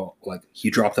how like he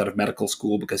dropped out of medical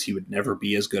school because he would never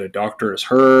be as good a doctor as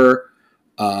her.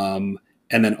 And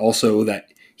then also that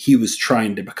he was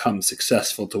trying to become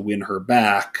successful to win her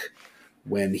back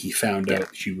when he found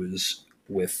out she was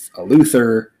with a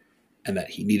Luther, and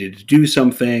that he needed to do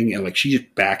something. And like, she's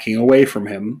backing away from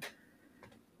him.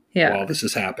 Yeah. While this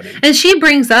is happening. And she even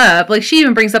brings up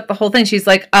the whole thing. She's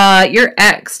like, your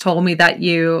ex told me that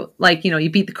you, like, you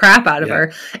beat the crap out of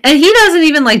her. And he doesn't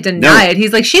even, like, deny it.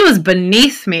 He's like, she was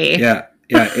beneath me. Yeah.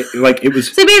 Yeah. It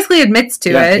was. So he basically admits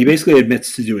to it. He basically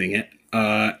admits to doing it.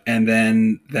 And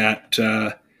then that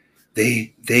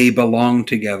they belong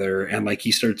together. And, like,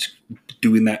 he starts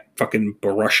doing that fucking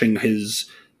brushing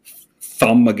his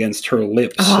thumb against her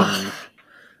lips.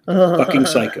 Fucking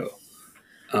psycho.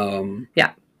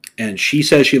 Yeah. And she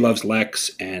says she loves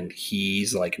Lex, and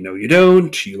he's like, "No, you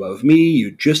don't. You love me. You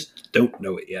just don't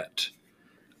know it yet."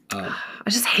 I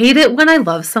just hate it when I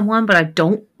love someone, but I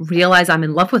don't realize I'm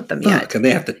in love with them yet. And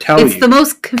they have to tell you the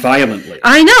most violently.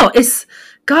 I know. It's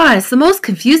the most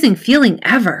confusing feeling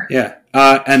ever. Yeah.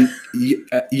 And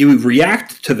you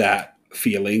react to that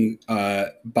feeling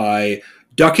by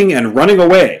ducking and running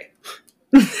away.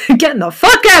 Getting the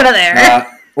fuck out of there.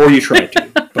 Or you try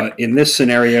to. But in this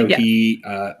scenario, he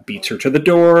beats her to the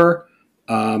door,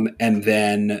 and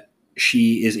then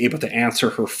she is able to answer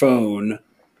her phone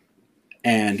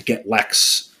and get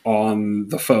Lex on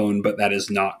the phone, but that is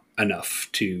not enough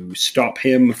to stop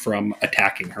him from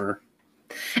attacking her.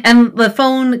 And the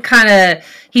phone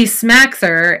he smacks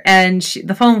her, and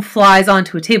the phone flies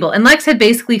onto a table. And Lex had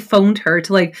basically phoned her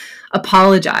to like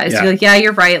apologize. Yeah. Be like, yeah,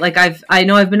 you're right. Like I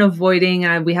know I've been avoiding,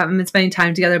 we haven't been spending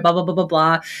time together, blah, blah, blah, blah,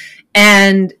 blah.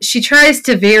 And she tries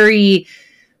to very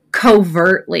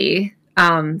covertly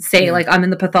say like, I'm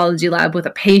in the pathology lab with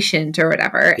a patient or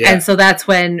whatever. Yeah. And so that's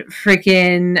when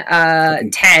freaking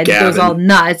Ted goes all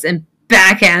nuts and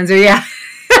backhands her. Yeah.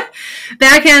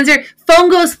 Backhands her, phone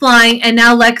goes flying, and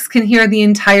now Lex can hear the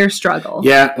entire struggle.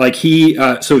 Yeah, like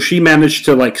so she managed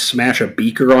to like smash a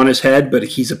beaker on his head, but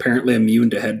he's apparently immune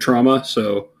to head trauma,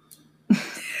 so.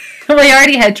 Well, he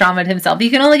already head traumatized himself. You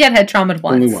can only get head traumatized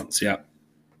once. Only once, yeah.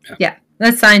 Yeah,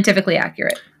 that's scientifically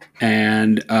accurate.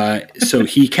 And so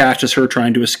he catches her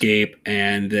trying to escape,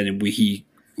 and then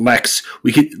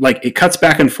it cuts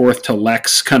back and forth to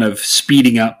Lex kind of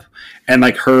speeding up, and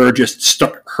like her just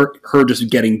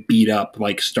getting beat up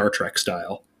like Star Trek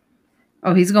style.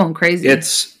 Oh, he's going crazy.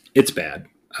 It's bad.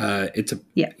 And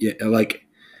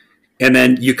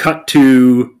then you cut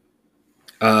to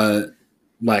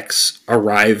Lex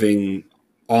arriving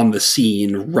on the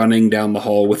scene, running down the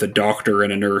hall with a doctor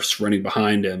and a nurse running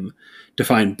behind him to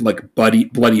find like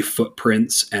bloody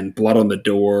footprints and blood on the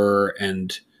door,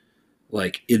 and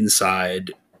like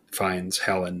inside finds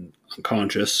Helen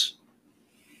unconscious.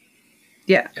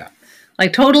 Yeah.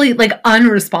 Like totally like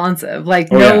unresponsive, like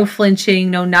no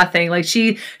flinching, no nothing. Like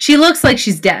she looks like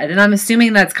she's dead. And I'm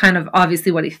assuming that's kind of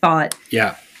obviously what he thought.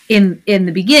 Yeah. In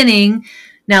the beginning.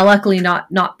 Now, luckily not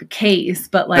the case,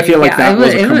 but like, I feel like that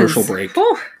was a commercial break.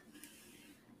 Oh,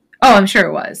 I'm sure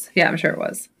it was. Yeah, I'm sure it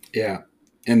was. Yeah.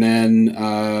 And then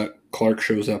Clark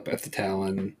shows up at the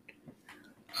Talon.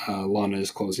 Lana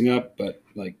is closing up, but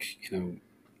like,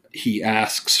 he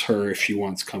asks her if she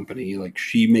wants company. Like,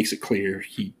 she makes it clear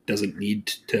he doesn't need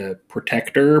to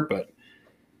protect her, but...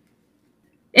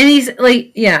 And he's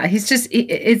like, yeah, he's just,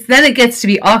 it's then it gets to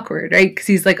be awkward, right? Because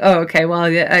he's like, oh, okay, well,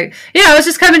 I was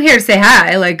just coming here to say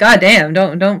hi. Like, goddamn,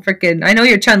 don't freaking, I know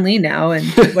you're Chun-Li now and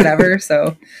whatever,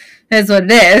 so that's what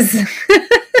it is.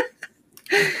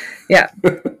 Yeah.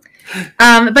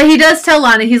 But he does tell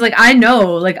Lana, he's like, I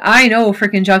know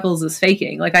freaking Chuckles is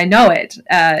faking. Like, I know it.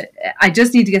 I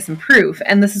just need to get some proof.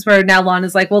 And this is where now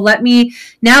Lana's like, well,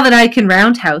 now that I can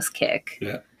roundhouse kick.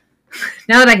 Yeah.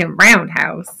 Now that I can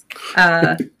roundhouse,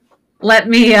 let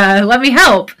me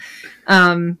help.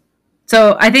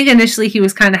 So I think initially he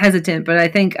was kind of hesitant, but I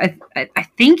think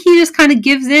he just kind of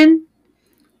gives in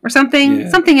or something.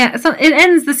 Yeah.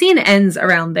 The scene ends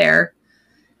around there.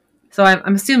 So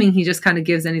I'm assuming he just kind of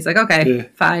gives in. He's like, okay,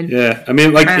 fine. Yeah, I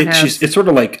mean, like it's sort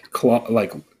of like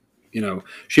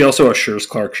she also assures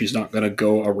Clark she's not going to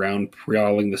go around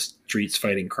prowling the streets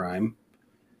fighting crime.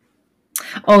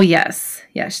 Oh yes,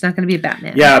 yeah, she's not going to be a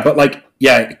Batman. Yeah, but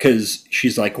because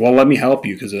she's like, well, let me help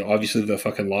you because obviously the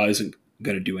fucking law isn't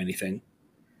going to do anything.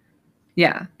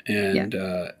 Yeah. And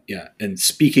and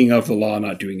speaking of the law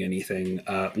not doing anything,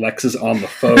 Lex is on the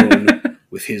phone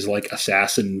with his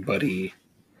assassin buddy.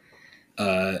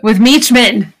 With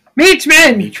Meachman,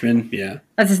 yeah,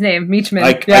 that's his name, Meachman.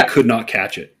 I could not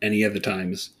catch it any of the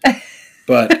times,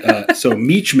 but so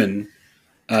Meachman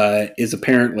is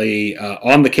apparently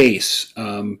on the case,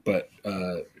 but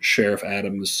Sheriff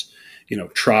Adams,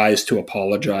 tries to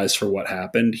apologize for what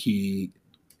happened. He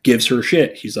gives her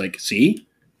shit. He's like, "See,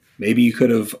 maybe you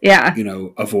could have,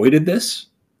 avoided this.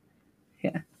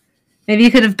 Yeah, maybe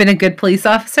you could have been a good police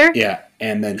officer." Yeah.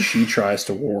 And then she tries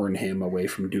to warn him away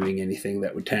from doing anything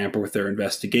that would tamper with their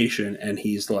investigation. And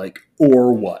he's like,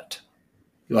 or what?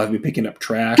 You'll have me picking up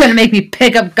trash? Gonna make me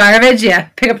pick up garbage? Yeah.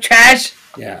 Pick up trash?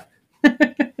 Yeah.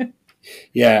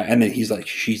 Yeah. And then she's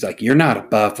like, you're not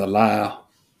above the law.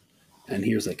 And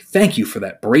he was like, thank you for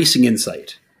that bracing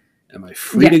insight. Am I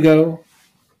free to go?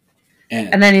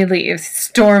 And then he leaves,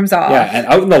 storms off. Yeah. And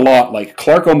out in the lot,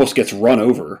 Clark almost gets run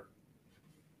over.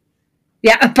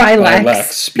 Yeah, by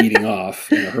Lex speeding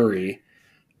off in a hurry.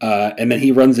 And then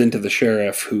he runs into the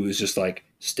sheriff who's just like,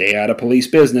 stay out of police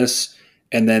business.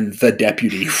 And then the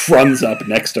deputy runs up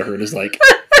next to her and is like,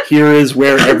 here is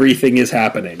where everything is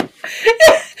happening.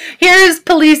 Here's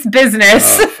police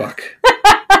business. Oh, fuck.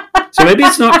 So maybe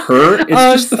it's not her, it's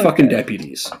just the fucking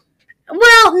deputies.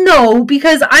 Well, no,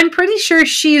 because I'm pretty sure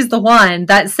she's the one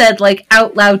that said,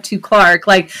 out loud to Clark,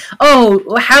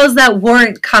 oh, how's that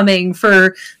warrant coming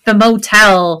for the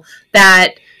motel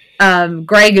that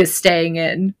Greg is staying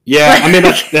in? Yeah, I mean,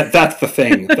 that's the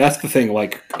thing. That's the thing.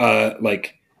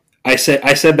 I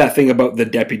said that thing about the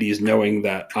deputies knowing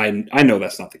that I know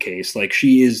that's not the case.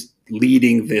 She is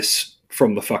leading this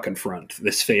from the fucking front,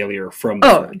 this failure from the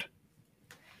front.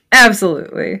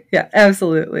 Absolutely. Yeah,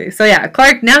 absolutely. So yeah,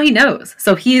 Clark, now he knows.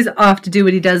 So he's off to do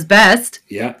what he does best.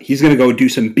 Yeah, he's going to go do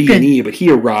some B&E, but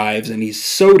he arrives and he's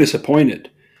so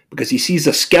disappointed because he sees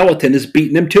a skeleton is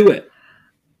beating him to it.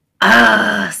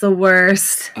 It's the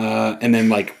worst. And then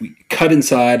we cut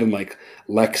inside and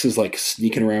Lex is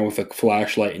sneaking around with a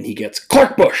flashlight and he gets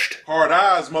Clark bushed. Hard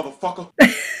eyes, motherfucker.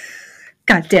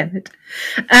 God damn it.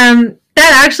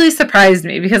 That actually surprised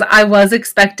me because I was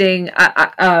expecting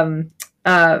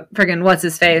friggin' what's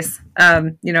his face,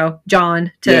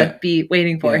 John to be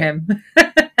waiting for him,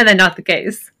 and then not the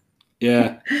case.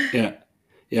 Yeah, and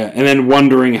then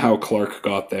wondering how Clark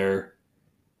got there.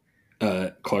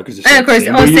 Clark is just of course,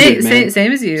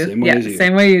 same as you.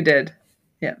 Same way you did.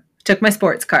 Yeah, took my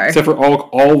sports car. Except for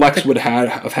all Lex would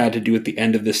have had to do at the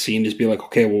end of this scene is be like,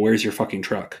 okay, well, where's your fucking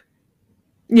truck?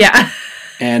 Yeah.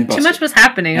 And busted. Too much was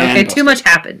happening. Okay, too much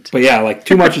happened. But yeah,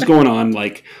 too much is going on.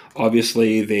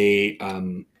 Obviously they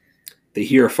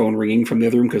hear a phone ringing from the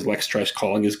other room because Lex tries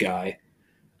calling his guy,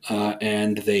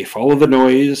 and they follow the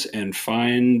noise and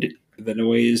find the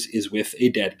noise is with a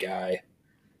dead guy.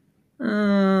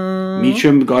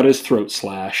 Meacham got his throat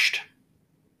slashed.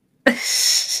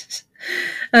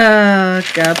 Oh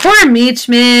god, poor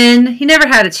Meachman. He never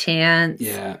had a chance.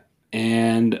 Yeah.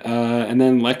 And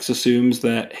then Lex assumes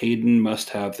that Hayden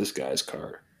must have this guy's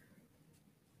car.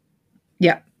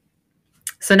 Yeah.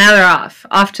 So now they're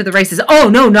off to the races. Oh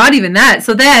no, not even that.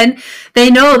 So then they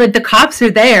know that the cops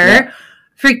are there. Yeah.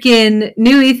 Freaking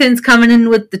new Ethan's coming in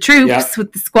with the troops,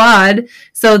 with the squad.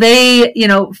 So they,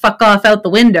 fuck off out the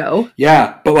window.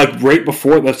 Yeah, but right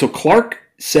before that, so Clark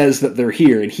says that they're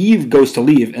here and he goes to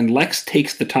leave and Lex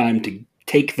takes the time to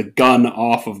take the gun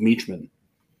off of Meachman.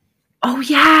 Oh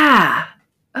yeah.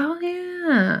 Oh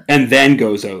yeah. And then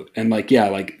goes out and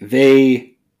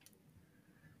they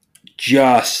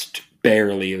just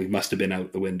barely must have been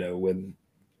out the window when,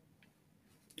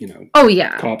 Oh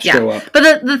yeah, cops yeah. show up.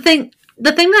 But the thing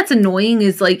that's annoying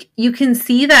is like you can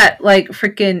see that like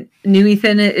freaking New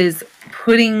Ethan is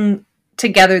putting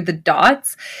together the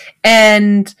dots,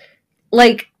 and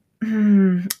like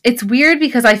it's weird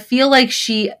because I feel like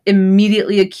she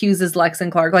immediately accuses Lex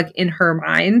and Clark, like in her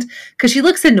mind, because she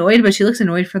looks annoyed, but she looks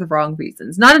annoyed for the wrong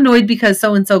reasons. Not annoyed because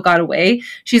so and so got away.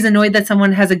 She's annoyed that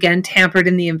someone has again tampered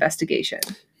in the investigation.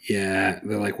 Yeah,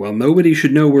 they're like, well, nobody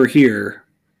should know we're here.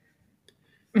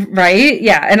 Right?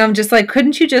 Yeah. And I'm just like,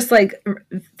 couldn't you just like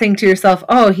think to yourself,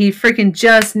 oh, he freaking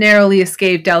just narrowly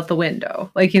escaped out the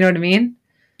window? Like, you know what I mean?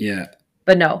 Yeah.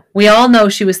 But no, we all know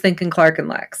she was thinking Clark and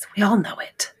Lex. We all know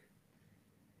it.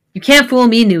 You can't fool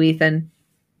me, New Ethan.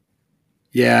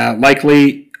 Yeah,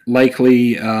 likely,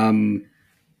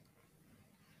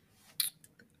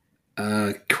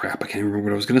 crap, I can't remember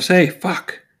what I was going to say.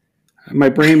 Fuck. My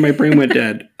brain went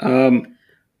dead. But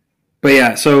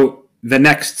yeah, so the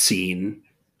next scene,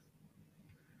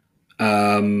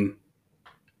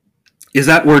 is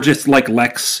that we're just like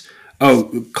Lex.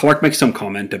 Oh, Clark makes some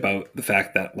comment about the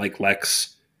fact that like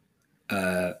Lex,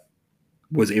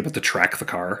 was able to track the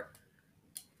car,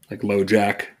 like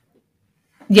LoJack.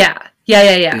 Yeah.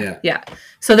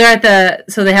 So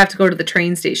so they have to go to the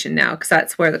train station now because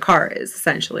that's where the car is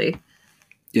essentially.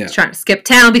 Yeah. He's trying to skip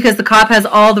town because the cop has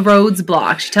all the roads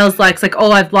blocked. She tells Lex, like,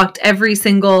 oh, I've blocked every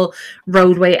single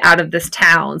roadway out of this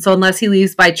town. So unless he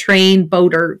leaves by train,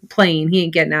 boat, or plane, he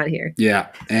ain't getting out of here. Yeah.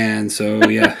 And so,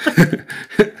 yeah.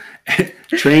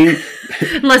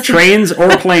 Trains or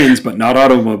planes, but not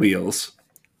automobiles.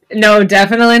 No,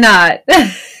 definitely not.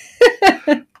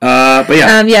 But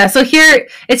yeah. So here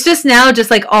it's just now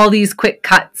just like all these quick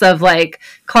cuts of like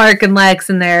Clark and Lex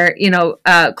and their,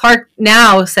 Clark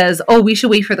now says, oh, we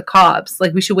should wait for the cops.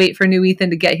 Like we should wait for New Ethan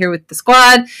to get here with the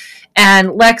squad.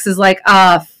 And Lex is like,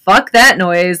 fuck that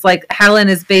noise. Like Helen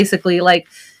is basically like,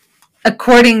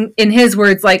 according in his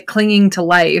words, like clinging to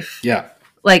life. Yeah.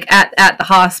 Like at the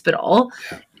hospital.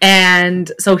 Yeah.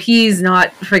 And so he's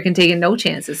not freaking taking no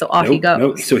chances. So off he goes.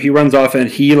 Nope. So he runs off and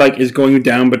he like is going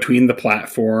down between the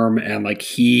platform and like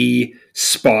he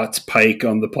spots Pike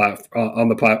on the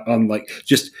like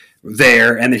just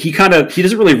there. And then he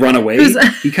doesn't really run away.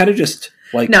 He kind of just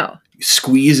like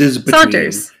squeezes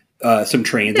between some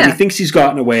trains. Yeah. And he thinks he's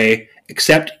gotten away,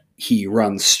 except he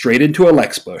runs straight into a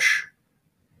Lex bush.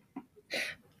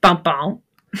 Bump, bump.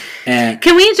 And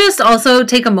can we just also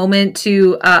take a moment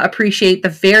to appreciate the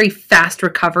very fast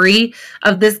recovery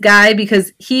of this guy,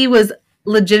 because he was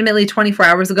legitimately 24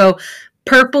 hours ago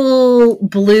purple,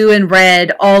 blue, and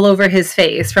red all over his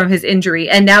face from his injury,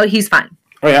 and now he's fine.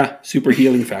 Oh yeah, super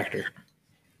healing factor.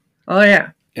 Oh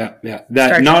yeah. Yeah.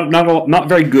 That not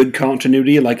very good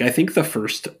continuity. Like I think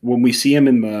when we see him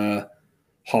in the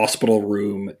hospital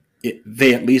room,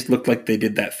 they at least looked like they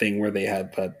did that thing where they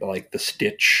had the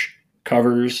stitch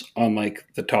covers on like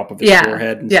the top of his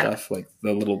forehead and stuff, like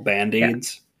the little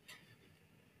band-aids.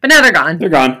 But now they're gone. They're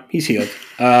gone. He's healed.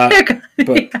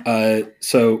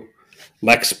 So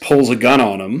Lex pulls a gun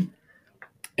on him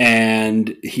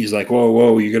and he's like,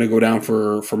 whoa, you're gonna go down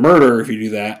for murder if you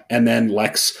do that. And then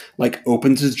Lex like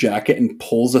opens his jacket and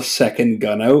pulls a second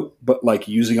gun out, but like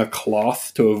using a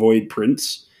cloth to avoid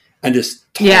prints, and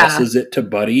just tosses it to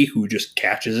Buddy, who just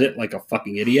catches it like a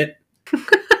fucking idiot.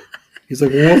 He's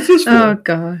like, what's this for? Oh,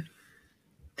 God.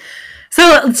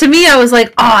 So, to me, I was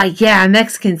like, oh, yeah,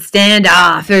 Mexicans stand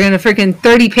off. They're going to freaking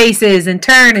 30 paces and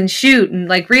turn and shoot and,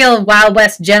 like, real Wild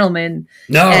West gentlemen.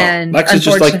 No, and Lex is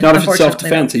just, like, not for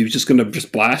self-defense. He was just going to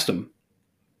just blast him.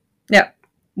 Yeah.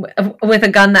 With a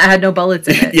gun that had no bullets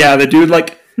in it. Yeah, the dude,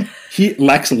 like,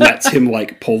 Lex lets him,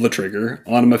 like, pull the trigger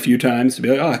on him a few times to be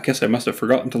like, oh, I guess I must have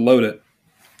forgotten to load it.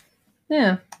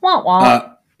 Yeah. Wah, wah.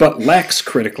 But Lex,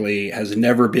 critically, has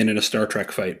never been in a Star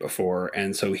Trek fight before,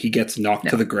 and so he gets knocked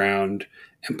to the ground,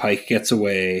 and Pike gets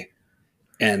away,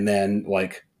 and then,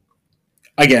 like,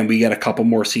 again, we get a couple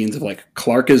more scenes of, like,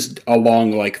 Clark is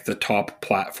along, like, the top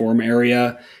platform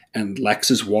area, and Lex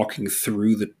is walking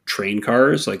through the train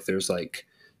cars. Like, there's, like,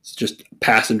 just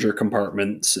passenger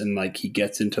compartments, and, like, he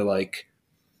gets into, like...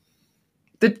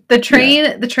 The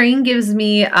train gives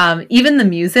me even the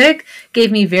music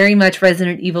gave me very much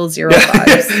Resident Evil 0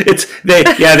 vibes.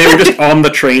 They were just on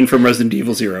the train from Resident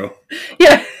Evil 0.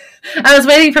 Yeah. I was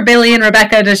waiting for Billy and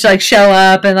Rebecca to like show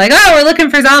up and like, oh, we're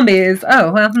looking for zombies.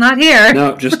 Oh, well, not here.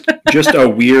 No, just a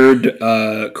weird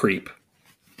creep.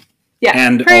 Yeah.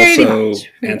 And also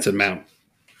Anson Mount.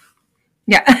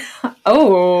 Yeah.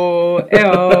 Oh.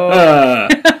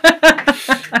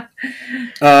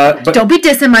 Don't be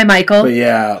dissing my Michael. But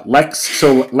yeah, Lex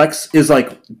is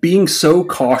like being so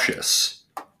cautious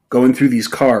going through these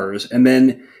cars, and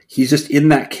then he's just in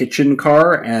that kitchen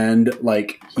car, and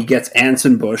like he gets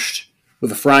Anson bushed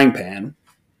with a frying pan.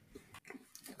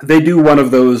 They do one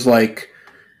of those like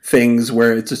things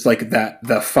where it's just like that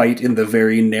the fight in the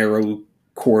very narrow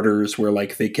quarters where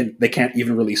like they can't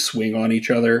even really swing on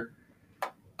each other.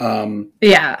 They go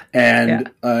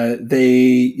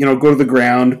to the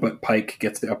ground, but Pike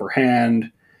gets the upper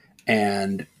hand,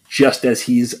 and just as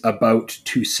he's about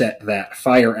to set that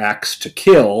fire axe to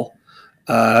kill,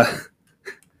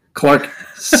 Clark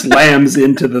slams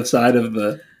into the side of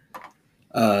the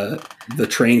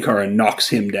train car and knocks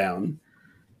him down.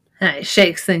 It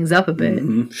shakes things up a bit.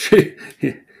 Mm-hmm.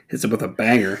 Hits him with a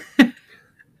banger.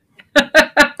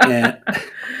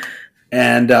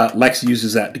 and Lex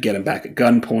uses that to get him back at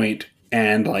gunpoint,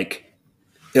 and like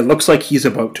it looks like he's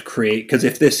about to create, because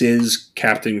if this is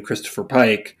Captain Christopher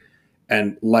Pike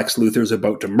and Lex Luthor's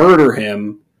about to murder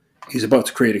him, he's about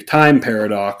to create a time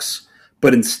paradox,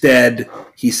 but instead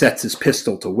he sets his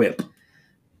pistol to whip.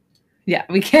 Yeah,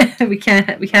 we can't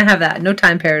have that. No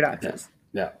time paradoxes.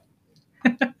 Yeah.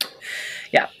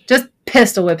 Yeah, just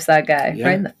pistol whips that guy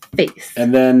right in the face.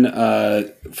 And then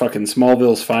fucking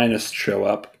Smallville's finest show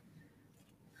up.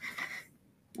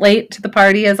 Late to the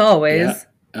party as always.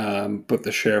 Yeah. But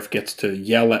the sheriff gets to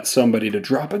yell at somebody to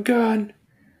drop a gun.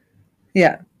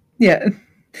 Yeah. Yeah.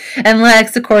 And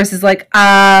Lex, of course, is like,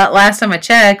 last time I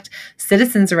checked,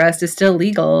 citizen's arrest is still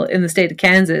legal in the state of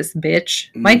Kansas, bitch.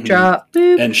 Mic drop.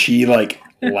 Boop. And she like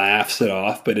laughs it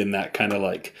off, but in that kind of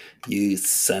like, you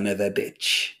son of a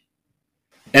bitch.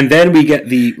 And then we get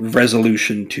the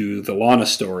resolution to the Lana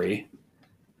story.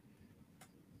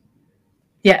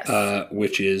 Yes.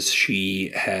 Which is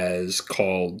she has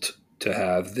called to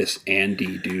have this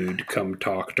Andy dude come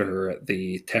talk to her at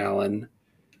the Talon.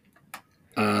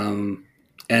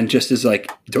 And just is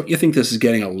like, don't you think this is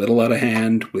getting a little out of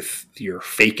hand with your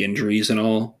fake injuries and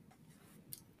all?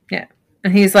 Yeah.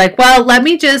 And he's like, well, let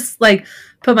me just like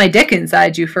put my dick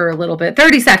inside you for a little bit,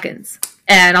 30 seconds.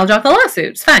 And I'll drop the lawsuit.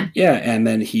 It's fine. Yeah, and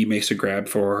then he makes a grab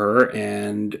for her,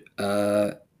 and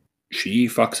she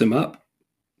fucks him up.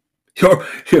 He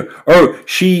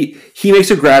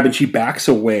makes a grab, and she backs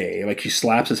away, like she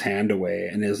slaps his hand away,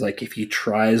 and is like, if he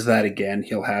tries that again,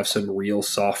 he'll have some real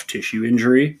soft tissue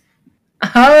injury.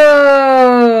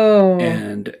 Oh!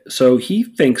 And so he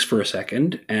thinks for a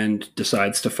second and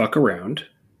decides to fuck around.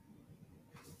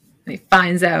 He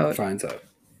finds out.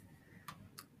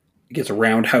 He gets a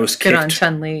roundhouse Good on kicked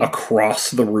Chun-Li.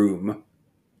 across the room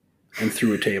and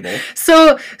through a table.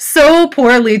 So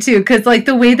poorly, too, because like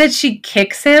the way that she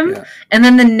kicks him, and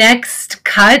then the next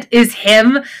cut is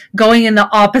him going in the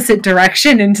opposite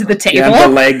direction into the table. Yeah,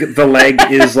 and the leg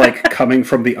is like coming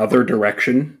from the other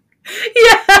direction.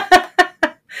 Yeah.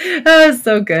 Oh,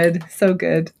 so good. So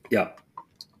good. Yeah.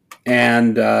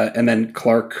 And then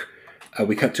Clark,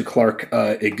 we cut to Clark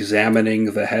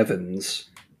examining the heavens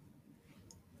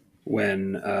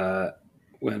when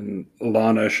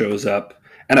Lana shows up.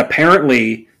 And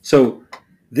apparently, so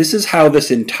this is how this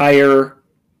entire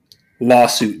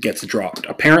lawsuit gets dropped.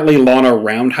 Apparently, Lana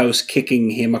roundhouse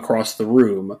kicking him across the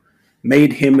room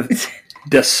made him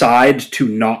decide to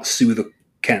not sue the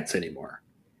Kents anymore.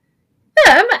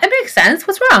 Yeah, it makes sense.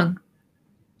 What's wrong?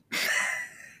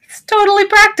 It's totally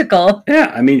practical.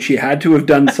 Yeah, I mean, she had to have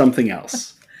done something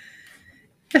else.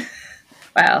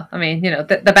 Well, I mean, you know,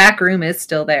 the back room is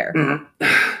still there.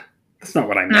 That's not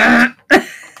what I meant.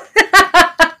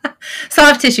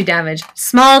 Soft tissue damage.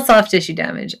 Small soft tissue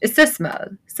damage. It's this small.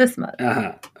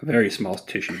 Very small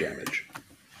tissue damage.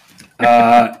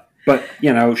 But,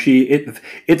 you know,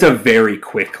 it's a very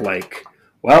quick, like,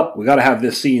 well, we got to have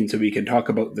this scene so we can talk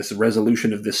about this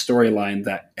resolution of this storyline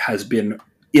that has been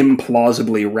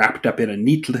implausibly wrapped up in a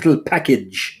neat little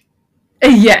package.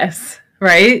 Yes.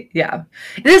 Right? Yeah.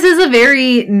 This is a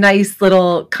very nice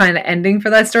little kind of ending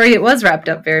for that story. It was wrapped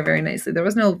up very, very nicely. There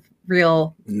was no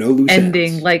real loose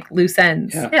ending, ends. Like loose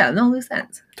ends. Yeah, no loose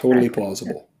ends. Totally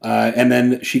plausible. And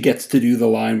then she gets to do the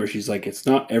line where she's like, it's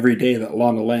not every day that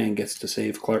Lana Lang gets to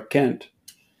save Clark Kent.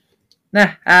 Zing!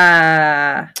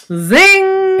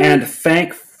 And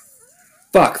thank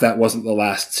fuck that wasn't the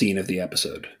last scene of the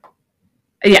episode.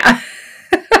 Yeah.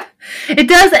 It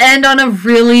does end on a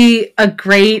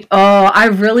great, I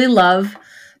really love,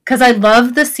 because I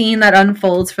love the scene that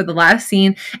unfolds for the last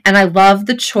scene, and I love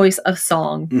the choice of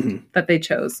song that they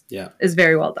chose. Yeah. Is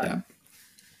very well done.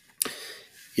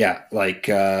 Yeah, like,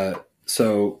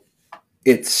 so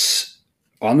it's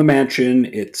on the mansion,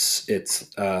 it's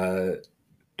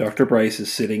Dr. Bryce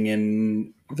is sitting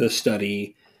in the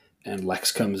study, And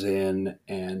Lex comes in,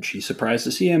 and she's surprised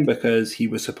to see him because he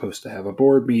was supposed to have a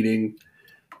board meeting,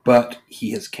 but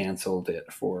he has canceled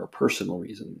it for personal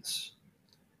reasons.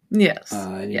 Yes.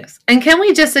 Yes. And can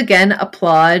we just again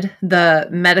applaud the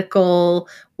medical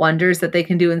wonders that they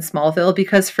can do in Smallville?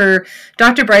 Because for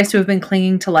Dr. Bryce to have been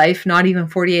clinging to life not even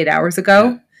 48 hours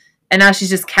ago, and now she's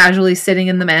just casually sitting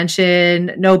in the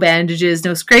mansion, no bandages,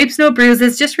 no scrapes, no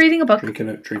bruises, just reading a book.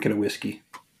 Drinking a whiskey.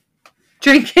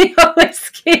 Drinking a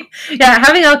whiskey. Yeah,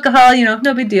 having alcohol,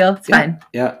 no big deal. It's fine.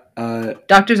 Yeah.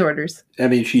 Doctor's orders. I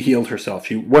mean, she healed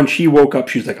herself. When she woke up,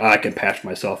 she was like, I can patch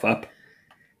myself up.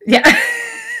 Yeah.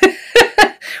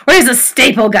 Where's a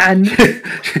staple gun?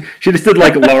 She just did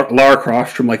like Lara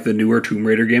Croft from like the newer Tomb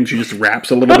Raider games. She just wraps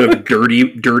a little bit of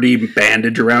dirty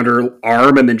bandage around her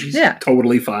arm, and then she's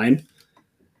totally fine.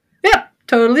 Yeah,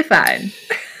 totally fine.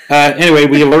 Anyway,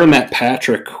 we learn that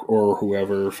Patrick or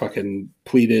whoever fucking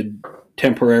pleaded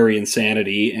temporary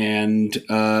insanity, and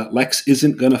Lex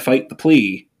isn't gonna fight the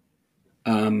plea.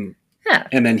 And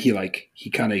then he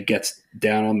kind of gets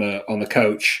down on the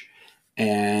couch,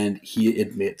 and he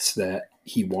admits that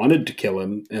he wanted to kill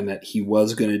him and that he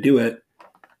was going to do it.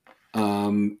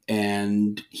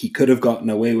 And he could have gotten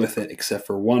away with it except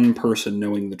for one person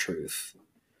knowing the truth.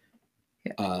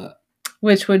 Yeah.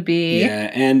 Which would be... Yeah,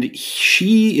 and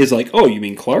she is like, oh, you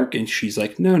mean Clark? And she's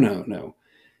like, no.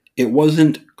 It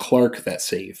wasn't Clark that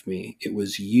saved me. It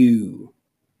was you.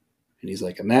 And he's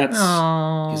like, and that's...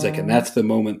 Aww. He's like, and that's the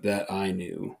moment that I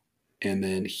knew. And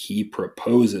then he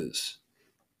proposes.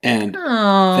 And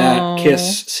that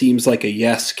kiss seems like a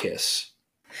yes kiss.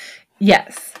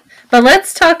 Yes. But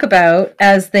let's talk about,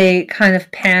 as they kind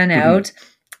of pan out,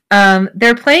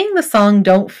 they're playing the song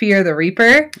Don't Fear the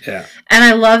Reaper. Yeah. And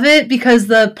I love it because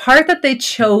the part that they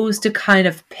chose to kind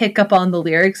of pick up on the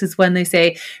lyrics is when they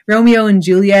say Romeo and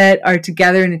Juliet are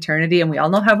together in eternity. And we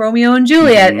all know how Romeo and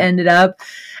Juliet ended up.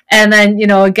 And then,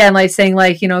 again, like saying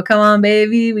come on,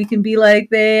 baby, we can be like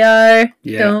they are.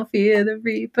 Yeah. Don't fear the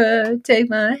Reaper. Take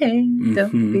my hand.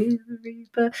 Don't fear the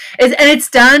Reaper. And it's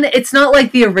done. It's not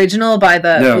like the original by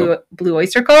the Blue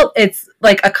Oyster Cult. It's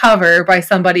like a cover by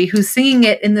somebody who's singing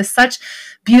it in this such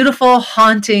beautiful,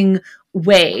 haunting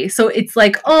way. So it's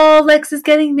like, oh, Lex is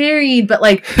getting married. But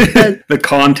like the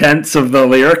contents of the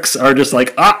lyrics are just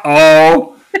like,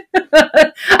 uh-oh.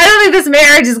 I don't think this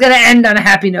marriage is going to end on a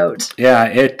happy note.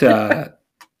 Yeah,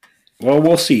 well,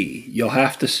 we'll see. You'll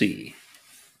have to see.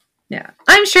 Yeah.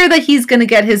 I'm sure that he's going to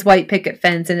get his white picket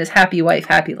fence and his happy wife,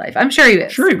 happy life. I'm sure he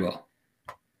is. Sure he will.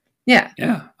 Yeah.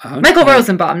 Yeah. Michael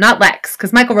Rosenbaum, not Lex,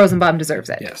 because Michael Rosenbaum deserves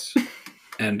it. Yes.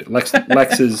 And Lex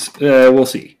is, we'll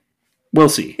see. We'll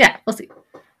see. Yeah, we'll see.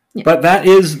 Yeah. But that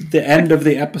is the end of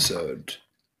the episode.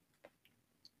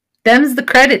 Them's the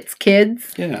credits,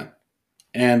 kids. Yeah.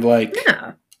 And I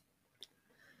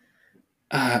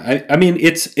mean,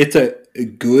 it's a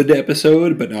good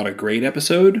episode, but not a great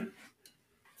episode.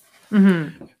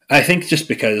 Mm-hmm. I think just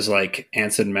because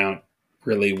Anson Mount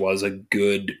really was a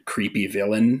good creepy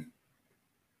villain.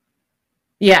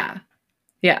 Yeah,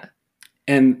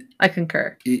 and I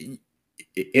concur.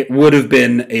 It would have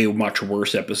been a much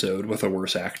worse episode with a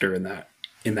worse actor in that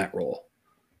role.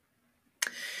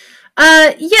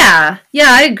 Yeah,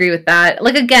 I agree with that.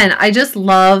 Again, I just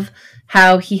love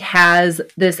how he has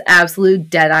this absolute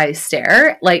dead-eye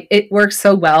stare. It works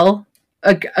so well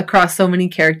across so many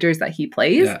characters that he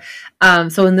plays. Yeah.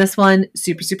 So in this one,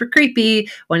 super, super creepy.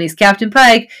 When he's Captain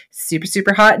Pike, super,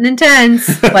 super hot and intense.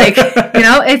 It can be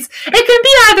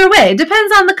either way. It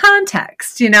depends on the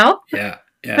context, Yeah.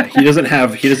 He doesn't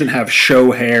have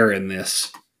show hair in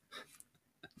this.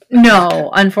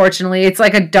 No, unfortunately. It's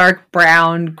like a dark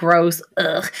brown, gross,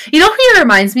 ugh. You know who he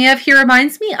reminds me of? He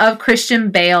reminds me of Christian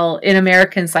Bale in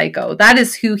American Psycho. That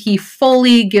is who he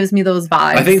fully gives me those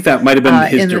vibes. I think that might have been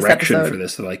his direction for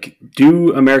this.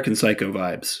 Do American Psycho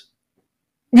vibes.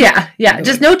 Yeah.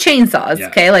 Just no chainsaws,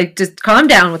 okay? Just calm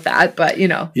down with that, but,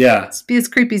 Yeah. Just be as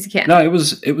creepy as you can. No, it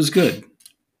was good.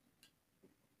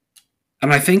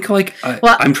 And I think,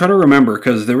 I'm trying to remember,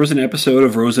 because there was an episode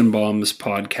of Rosenbaum's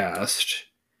podcast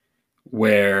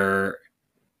where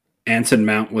Anson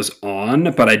Mount was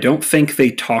on, but I don't think they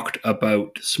talked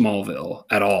about Smallville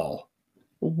at all.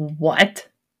 What?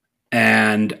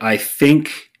 And I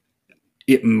think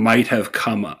it might have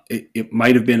come up. It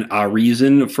might have been a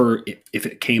reason for if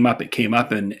it came up,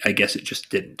 and I guess it just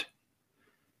didn't.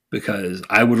 Because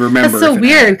I would remember. That's so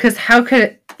weird, because how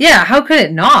could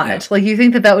it not? Yeah. You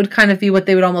think that would kind of be what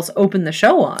they would almost open the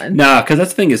show on. Nah, because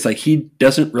that's the thing is, he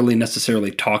doesn't really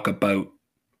necessarily talk about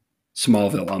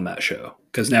Smallville on that show,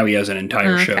 because now he has an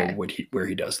entire show where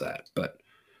he does that. But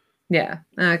yeah,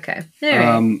 okay,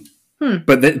 all right.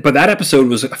 But that episode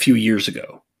was a few years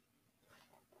ago,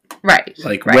 Right.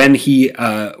 Like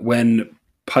right. when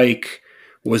Pike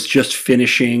was just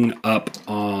finishing up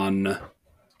on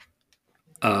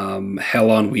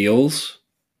Hell on Wheels.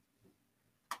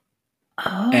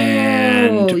 Oh,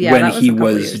 and yeah, when that was he a couple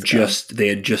was years ago. just, they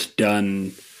had just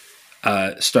done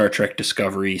Star Trek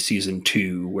Discovery season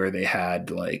 2, where they had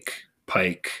like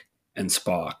Pike and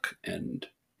Spock, and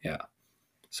yeah,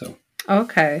 so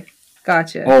Okay,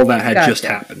 gotcha. all that had just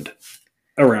Gotcha. happened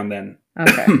around then.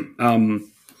 Okay.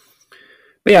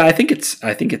 But yeah, I think it's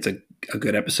a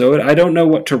good episode. I don't know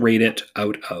what to rate it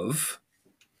out of.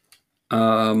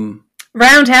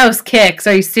 Roundhouse kicks.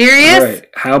 Are you serious? All right.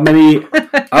 How many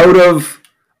out of?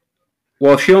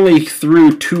 Well, she only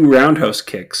threw 2 roundhouse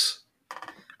kicks.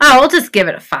 Oh, we'll just give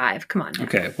it a 5. Come on.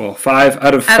 Okay. Well, 5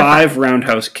 out of 5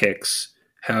 roundhouse kicks.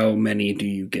 How many do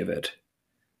you give it?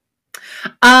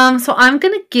 So I'm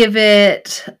gonna give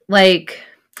it like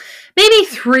maybe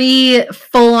 3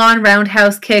 full-on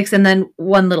roundhouse kicks and then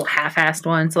 1 little half-assed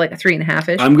one, so like a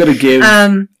 3.5-ish. I'm gonna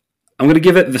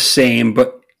give it the same,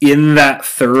 but in that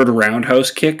 3rd roundhouse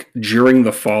kick, during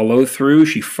the follow-through,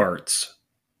 she farts.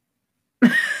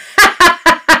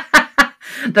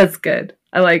 That's good.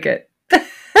 I like it.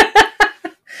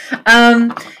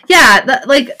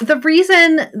 The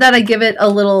reason that I give it a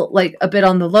little, like, a bit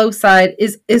on the low side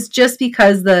is just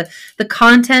because the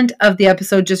content of the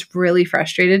episode just really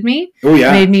frustrated me. Oh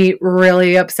yeah, made me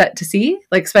really upset to see,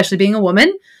 like, especially being a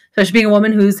woman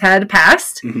who's had a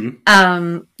past.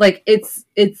 Mm-hmm. Like, it's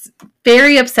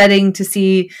very upsetting to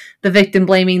see the victim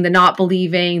blaming, the not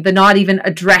believing, the not even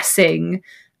addressing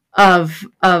of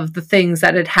the things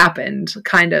that had happened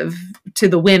kind of to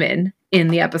the women in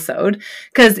the episode.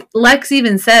 Because Lex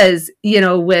even says,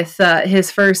 with his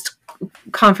first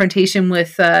confrontation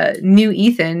with new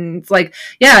Ethan, it's like,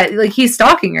 yeah, like, he's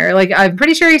stalking her. Like, I'm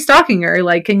pretty sure he's stalking her.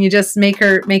 Like, can you just make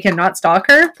him not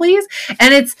stalk her, please?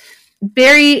 And it's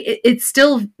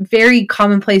still very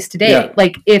commonplace today. Yeah.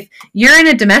 Like, if you're in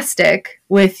a domestic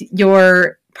with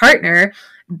your partner,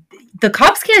 the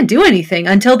cops can't do anything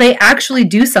until they actually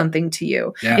do something to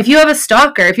you. Yeah. If you have a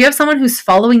stalker, if you have someone who's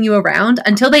following you around,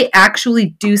 until they actually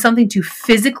do something to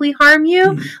physically harm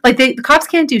you, like, the cops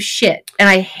can't do shit. And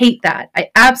I hate that.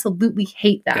 I absolutely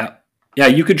hate that. Yeah.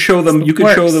 You could show them. You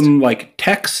could show them like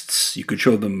texts. You could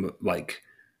show them like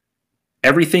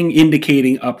everything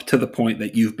indicating up to the point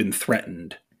that you've been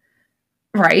threatened.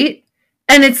 Right.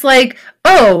 And it's like,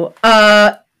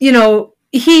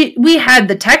 we had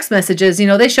the text messages,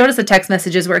 they showed us the text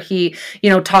messages where he,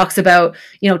 talks about,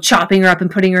 chopping her up and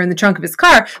putting her in the trunk of his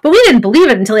car, but we didn't believe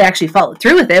it until he actually followed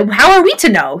through with it. How are we to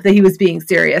know that he was being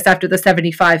serious after the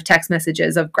 75 text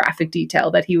messages of graphic detail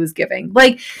that he was giving?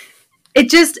 Like, it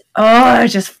just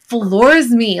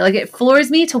floors me. Like, it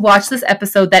floors me to watch this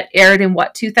episode that aired in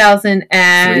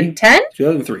 2010?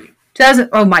 2003. 2000.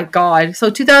 Oh my God. So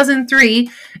 2003,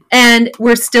 and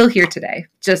we're still here today.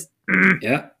 Just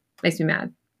yeah. Makes me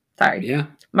mad. Sorry. Yeah.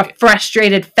 I'm a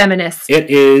frustrated feminist. It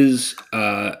is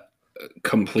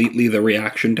completely the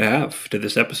reaction to have to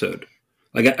this episode.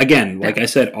 Like, again, like I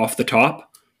said, off the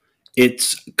top,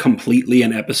 it's completely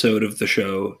an episode of the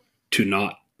show to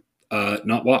not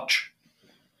watch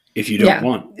if you don't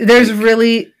want. There's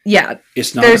really,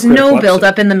 it's not. There's no build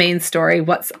up in the main story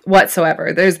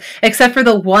whatsoever. There's, except for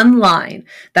the one line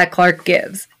that Clark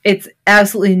gives. It's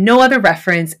absolutely no other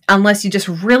reference unless you just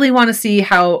really want to see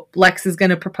how Lex is going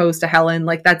to propose to Helen.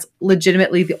 Like, that's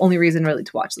legitimately the only reason really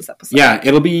to watch this episode. Yeah,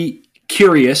 it'll be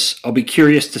curious. I'll be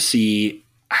curious to see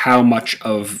how much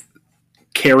of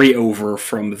carryover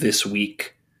from this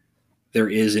week there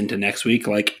is into next week.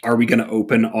 Like, are we going to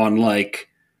open on like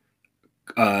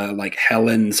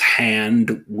Helen's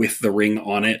hand with the ring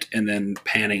on it and then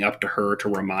panning up to her to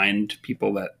remind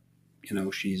people that,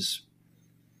 she's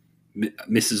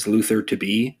Mrs. Luther to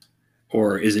be?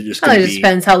 Or is it just going to be... It just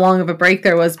depends how long of a break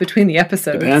there was between the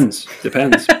episodes.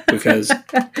 Depends. Because,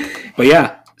 but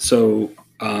yeah, so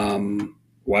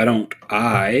why don't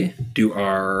I do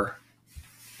our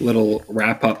little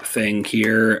wrap-up thing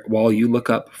here while you look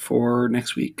up for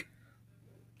next week?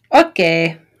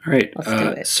 Okay. All right. Let's do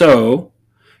it. So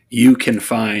you can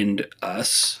find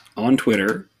us on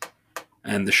Twitter,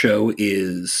 and the show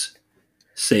is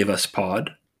Save Us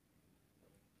Pod.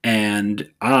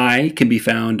 And I can be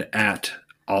found at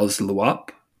OzLuop,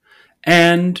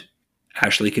 and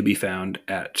Ashley can be found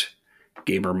at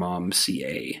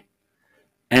GamerMomCA.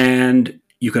 And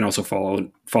you can also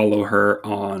follow her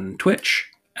on Twitch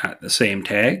at the same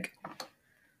tag.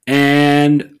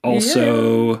 And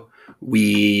also,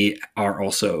 we are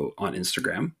also on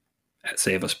Instagram at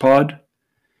Save Us Pod.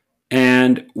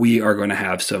 And we are going to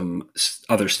have some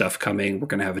other stuff coming. We're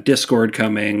going to have a Discord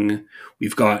coming.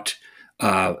 We've got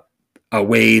a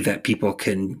way that people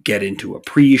can get into a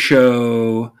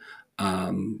pre-show.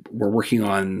 We're working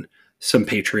on some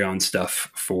Patreon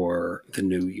stuff for the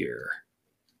new year.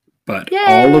 But Yay!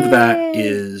 all of that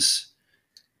is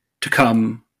to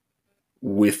come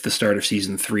with the start of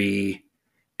season 3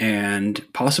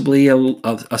 and possibly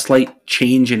a slight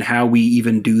change in how we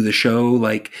even do the show.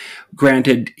 Like,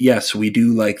 granted, yes, we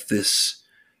do like this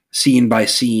scene by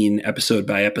scene, episode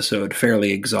by episode,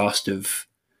 fairly exhaustive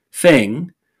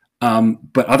thing.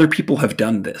 But other people have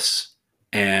done this,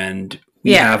 and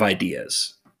we have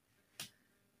ideas.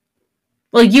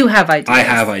 Well, you have ideas. I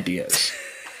have ideas.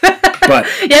 But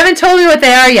you haven't told me what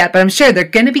they are yet, but I'm sure they're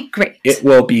going to be great. It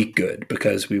will be good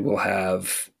because we will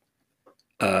have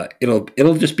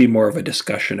it'll just be more of a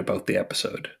discussion about the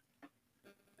episode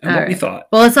and what we thought.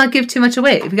 Well, let's not give too much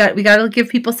away. We got to give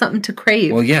people something to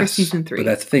crave for season 3. But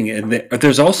that's the thing. And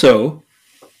there's also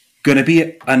going to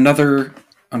be another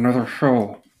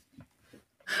show.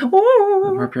 Oh.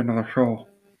 There might be another show.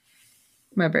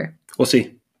 Remember. We'll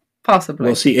see. Possibly.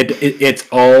 We'll see. It's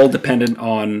all dependent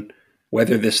on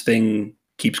whether this thing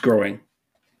keeps growing.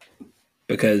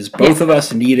 Because both of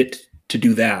us need it to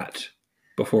do that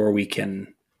before we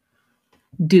can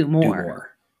do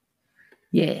more.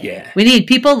 Yeah. We need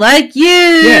people like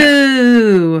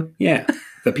you. Yeah.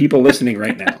 The people listening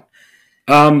right now.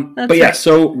 But yeah,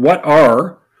 so what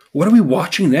are we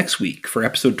watching next week for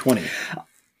episode 20?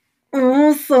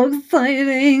 Oh, so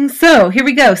exciting. So here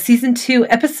we go. Season 2,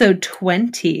 episode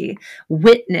 20.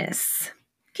 Witness.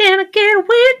 Can I get a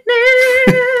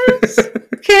witness?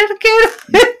 Can I get a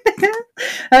witness?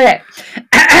 Okay.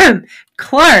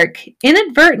 Clark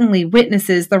inadvertently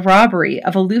witnesses the robbery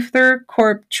of a Luthor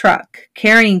Corp truck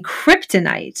carrying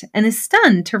kryptonite and is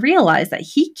stunned to realize that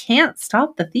he can't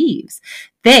stop the thieves.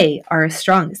 They are as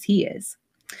strong as he is.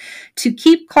 To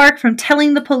keep Clark from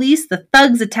telling the police, the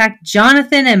thugs attack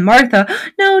Jonathan and Martha.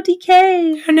 No,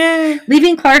 DK. Oh, no.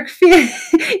 Leaving Clark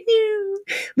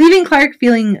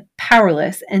feeling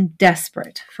powerless and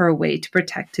desperate for a way to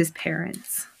protect his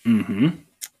parents. Mm-hmm.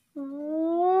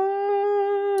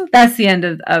 Oh, that's the end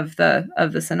of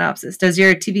the synopsis. Does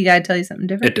your TV guide tell you something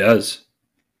different? It does.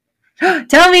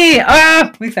 Tell me! Oh,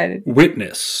 I'm excited.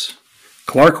 Witness.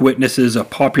 Clark witnesses a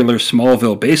popular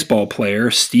Smallville baseball player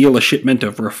steal a shipment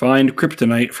of refined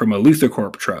kryptonite from a Luthor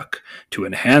Corp truck to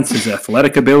enhance his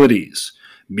athletic abilities.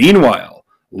 Meanwhile,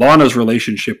 Lana's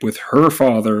relationship with her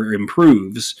father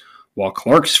improves, while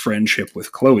Clark's friendship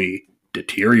with Chloe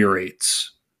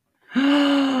deteriorates.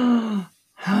 Oh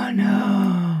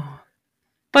no.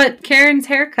 But Karen's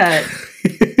haircut.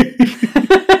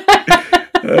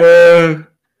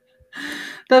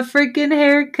 The freaking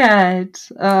haircut.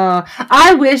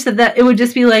 I wish that it would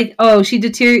just be like,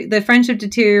 the friendship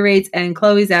deteriorates and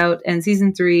Chloe's out, and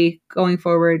season 3 going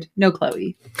forward, no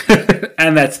Chloe.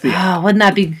 And that's the end. Wouldn't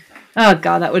that be? Oh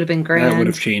god, that would have been grand. That would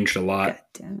have changed a lot.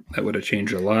 That would have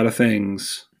changed a lot of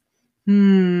things.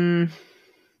 Oh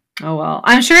well.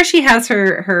 I'm sure she has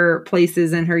her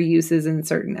places and her uses in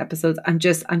certain episodes. I'm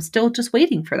still just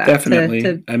waiting for that.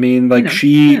 Definitely. I mean,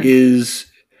 she is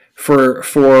for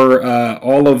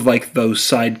all of like those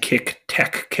sidekick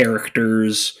tech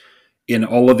characters in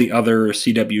all of the other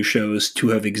CW shows to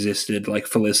have existed, like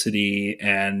Felicity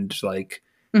and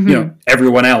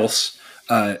everyone else.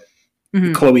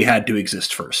 Chloe had to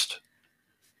exist first.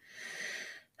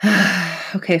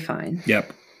 Okay, fine.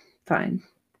 Yep. Fine.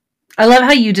 I love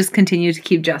how you just continue to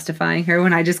keep justifying her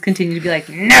when I just continue to be like,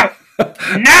 no, no.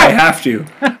 I have to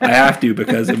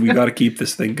because we got to keep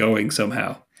this thing going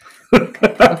somehow.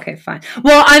 Okay, fine.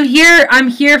 Well, I'm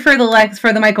here for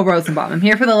the Michael Rosenbaum. I'm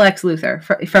here for the Lex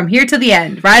Luthor. From here to the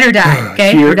end, ride or die.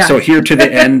 Okay. Here to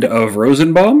the end of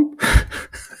Rosenbaum.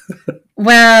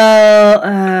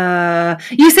 Well,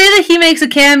 you say that he makes a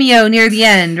cameo near the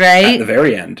end, right? At the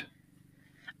very end.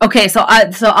 Okay, so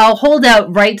I'll hold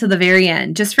out right to the very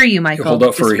end, just for you, Michael. You hold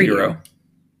out for a hero. You.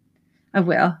 I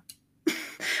will.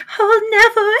 I'll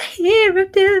never hear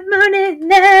of the morning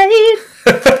night.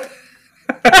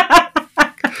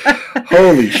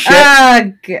 Holy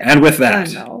shit! And with that,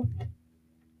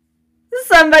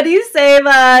 somebody save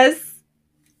us.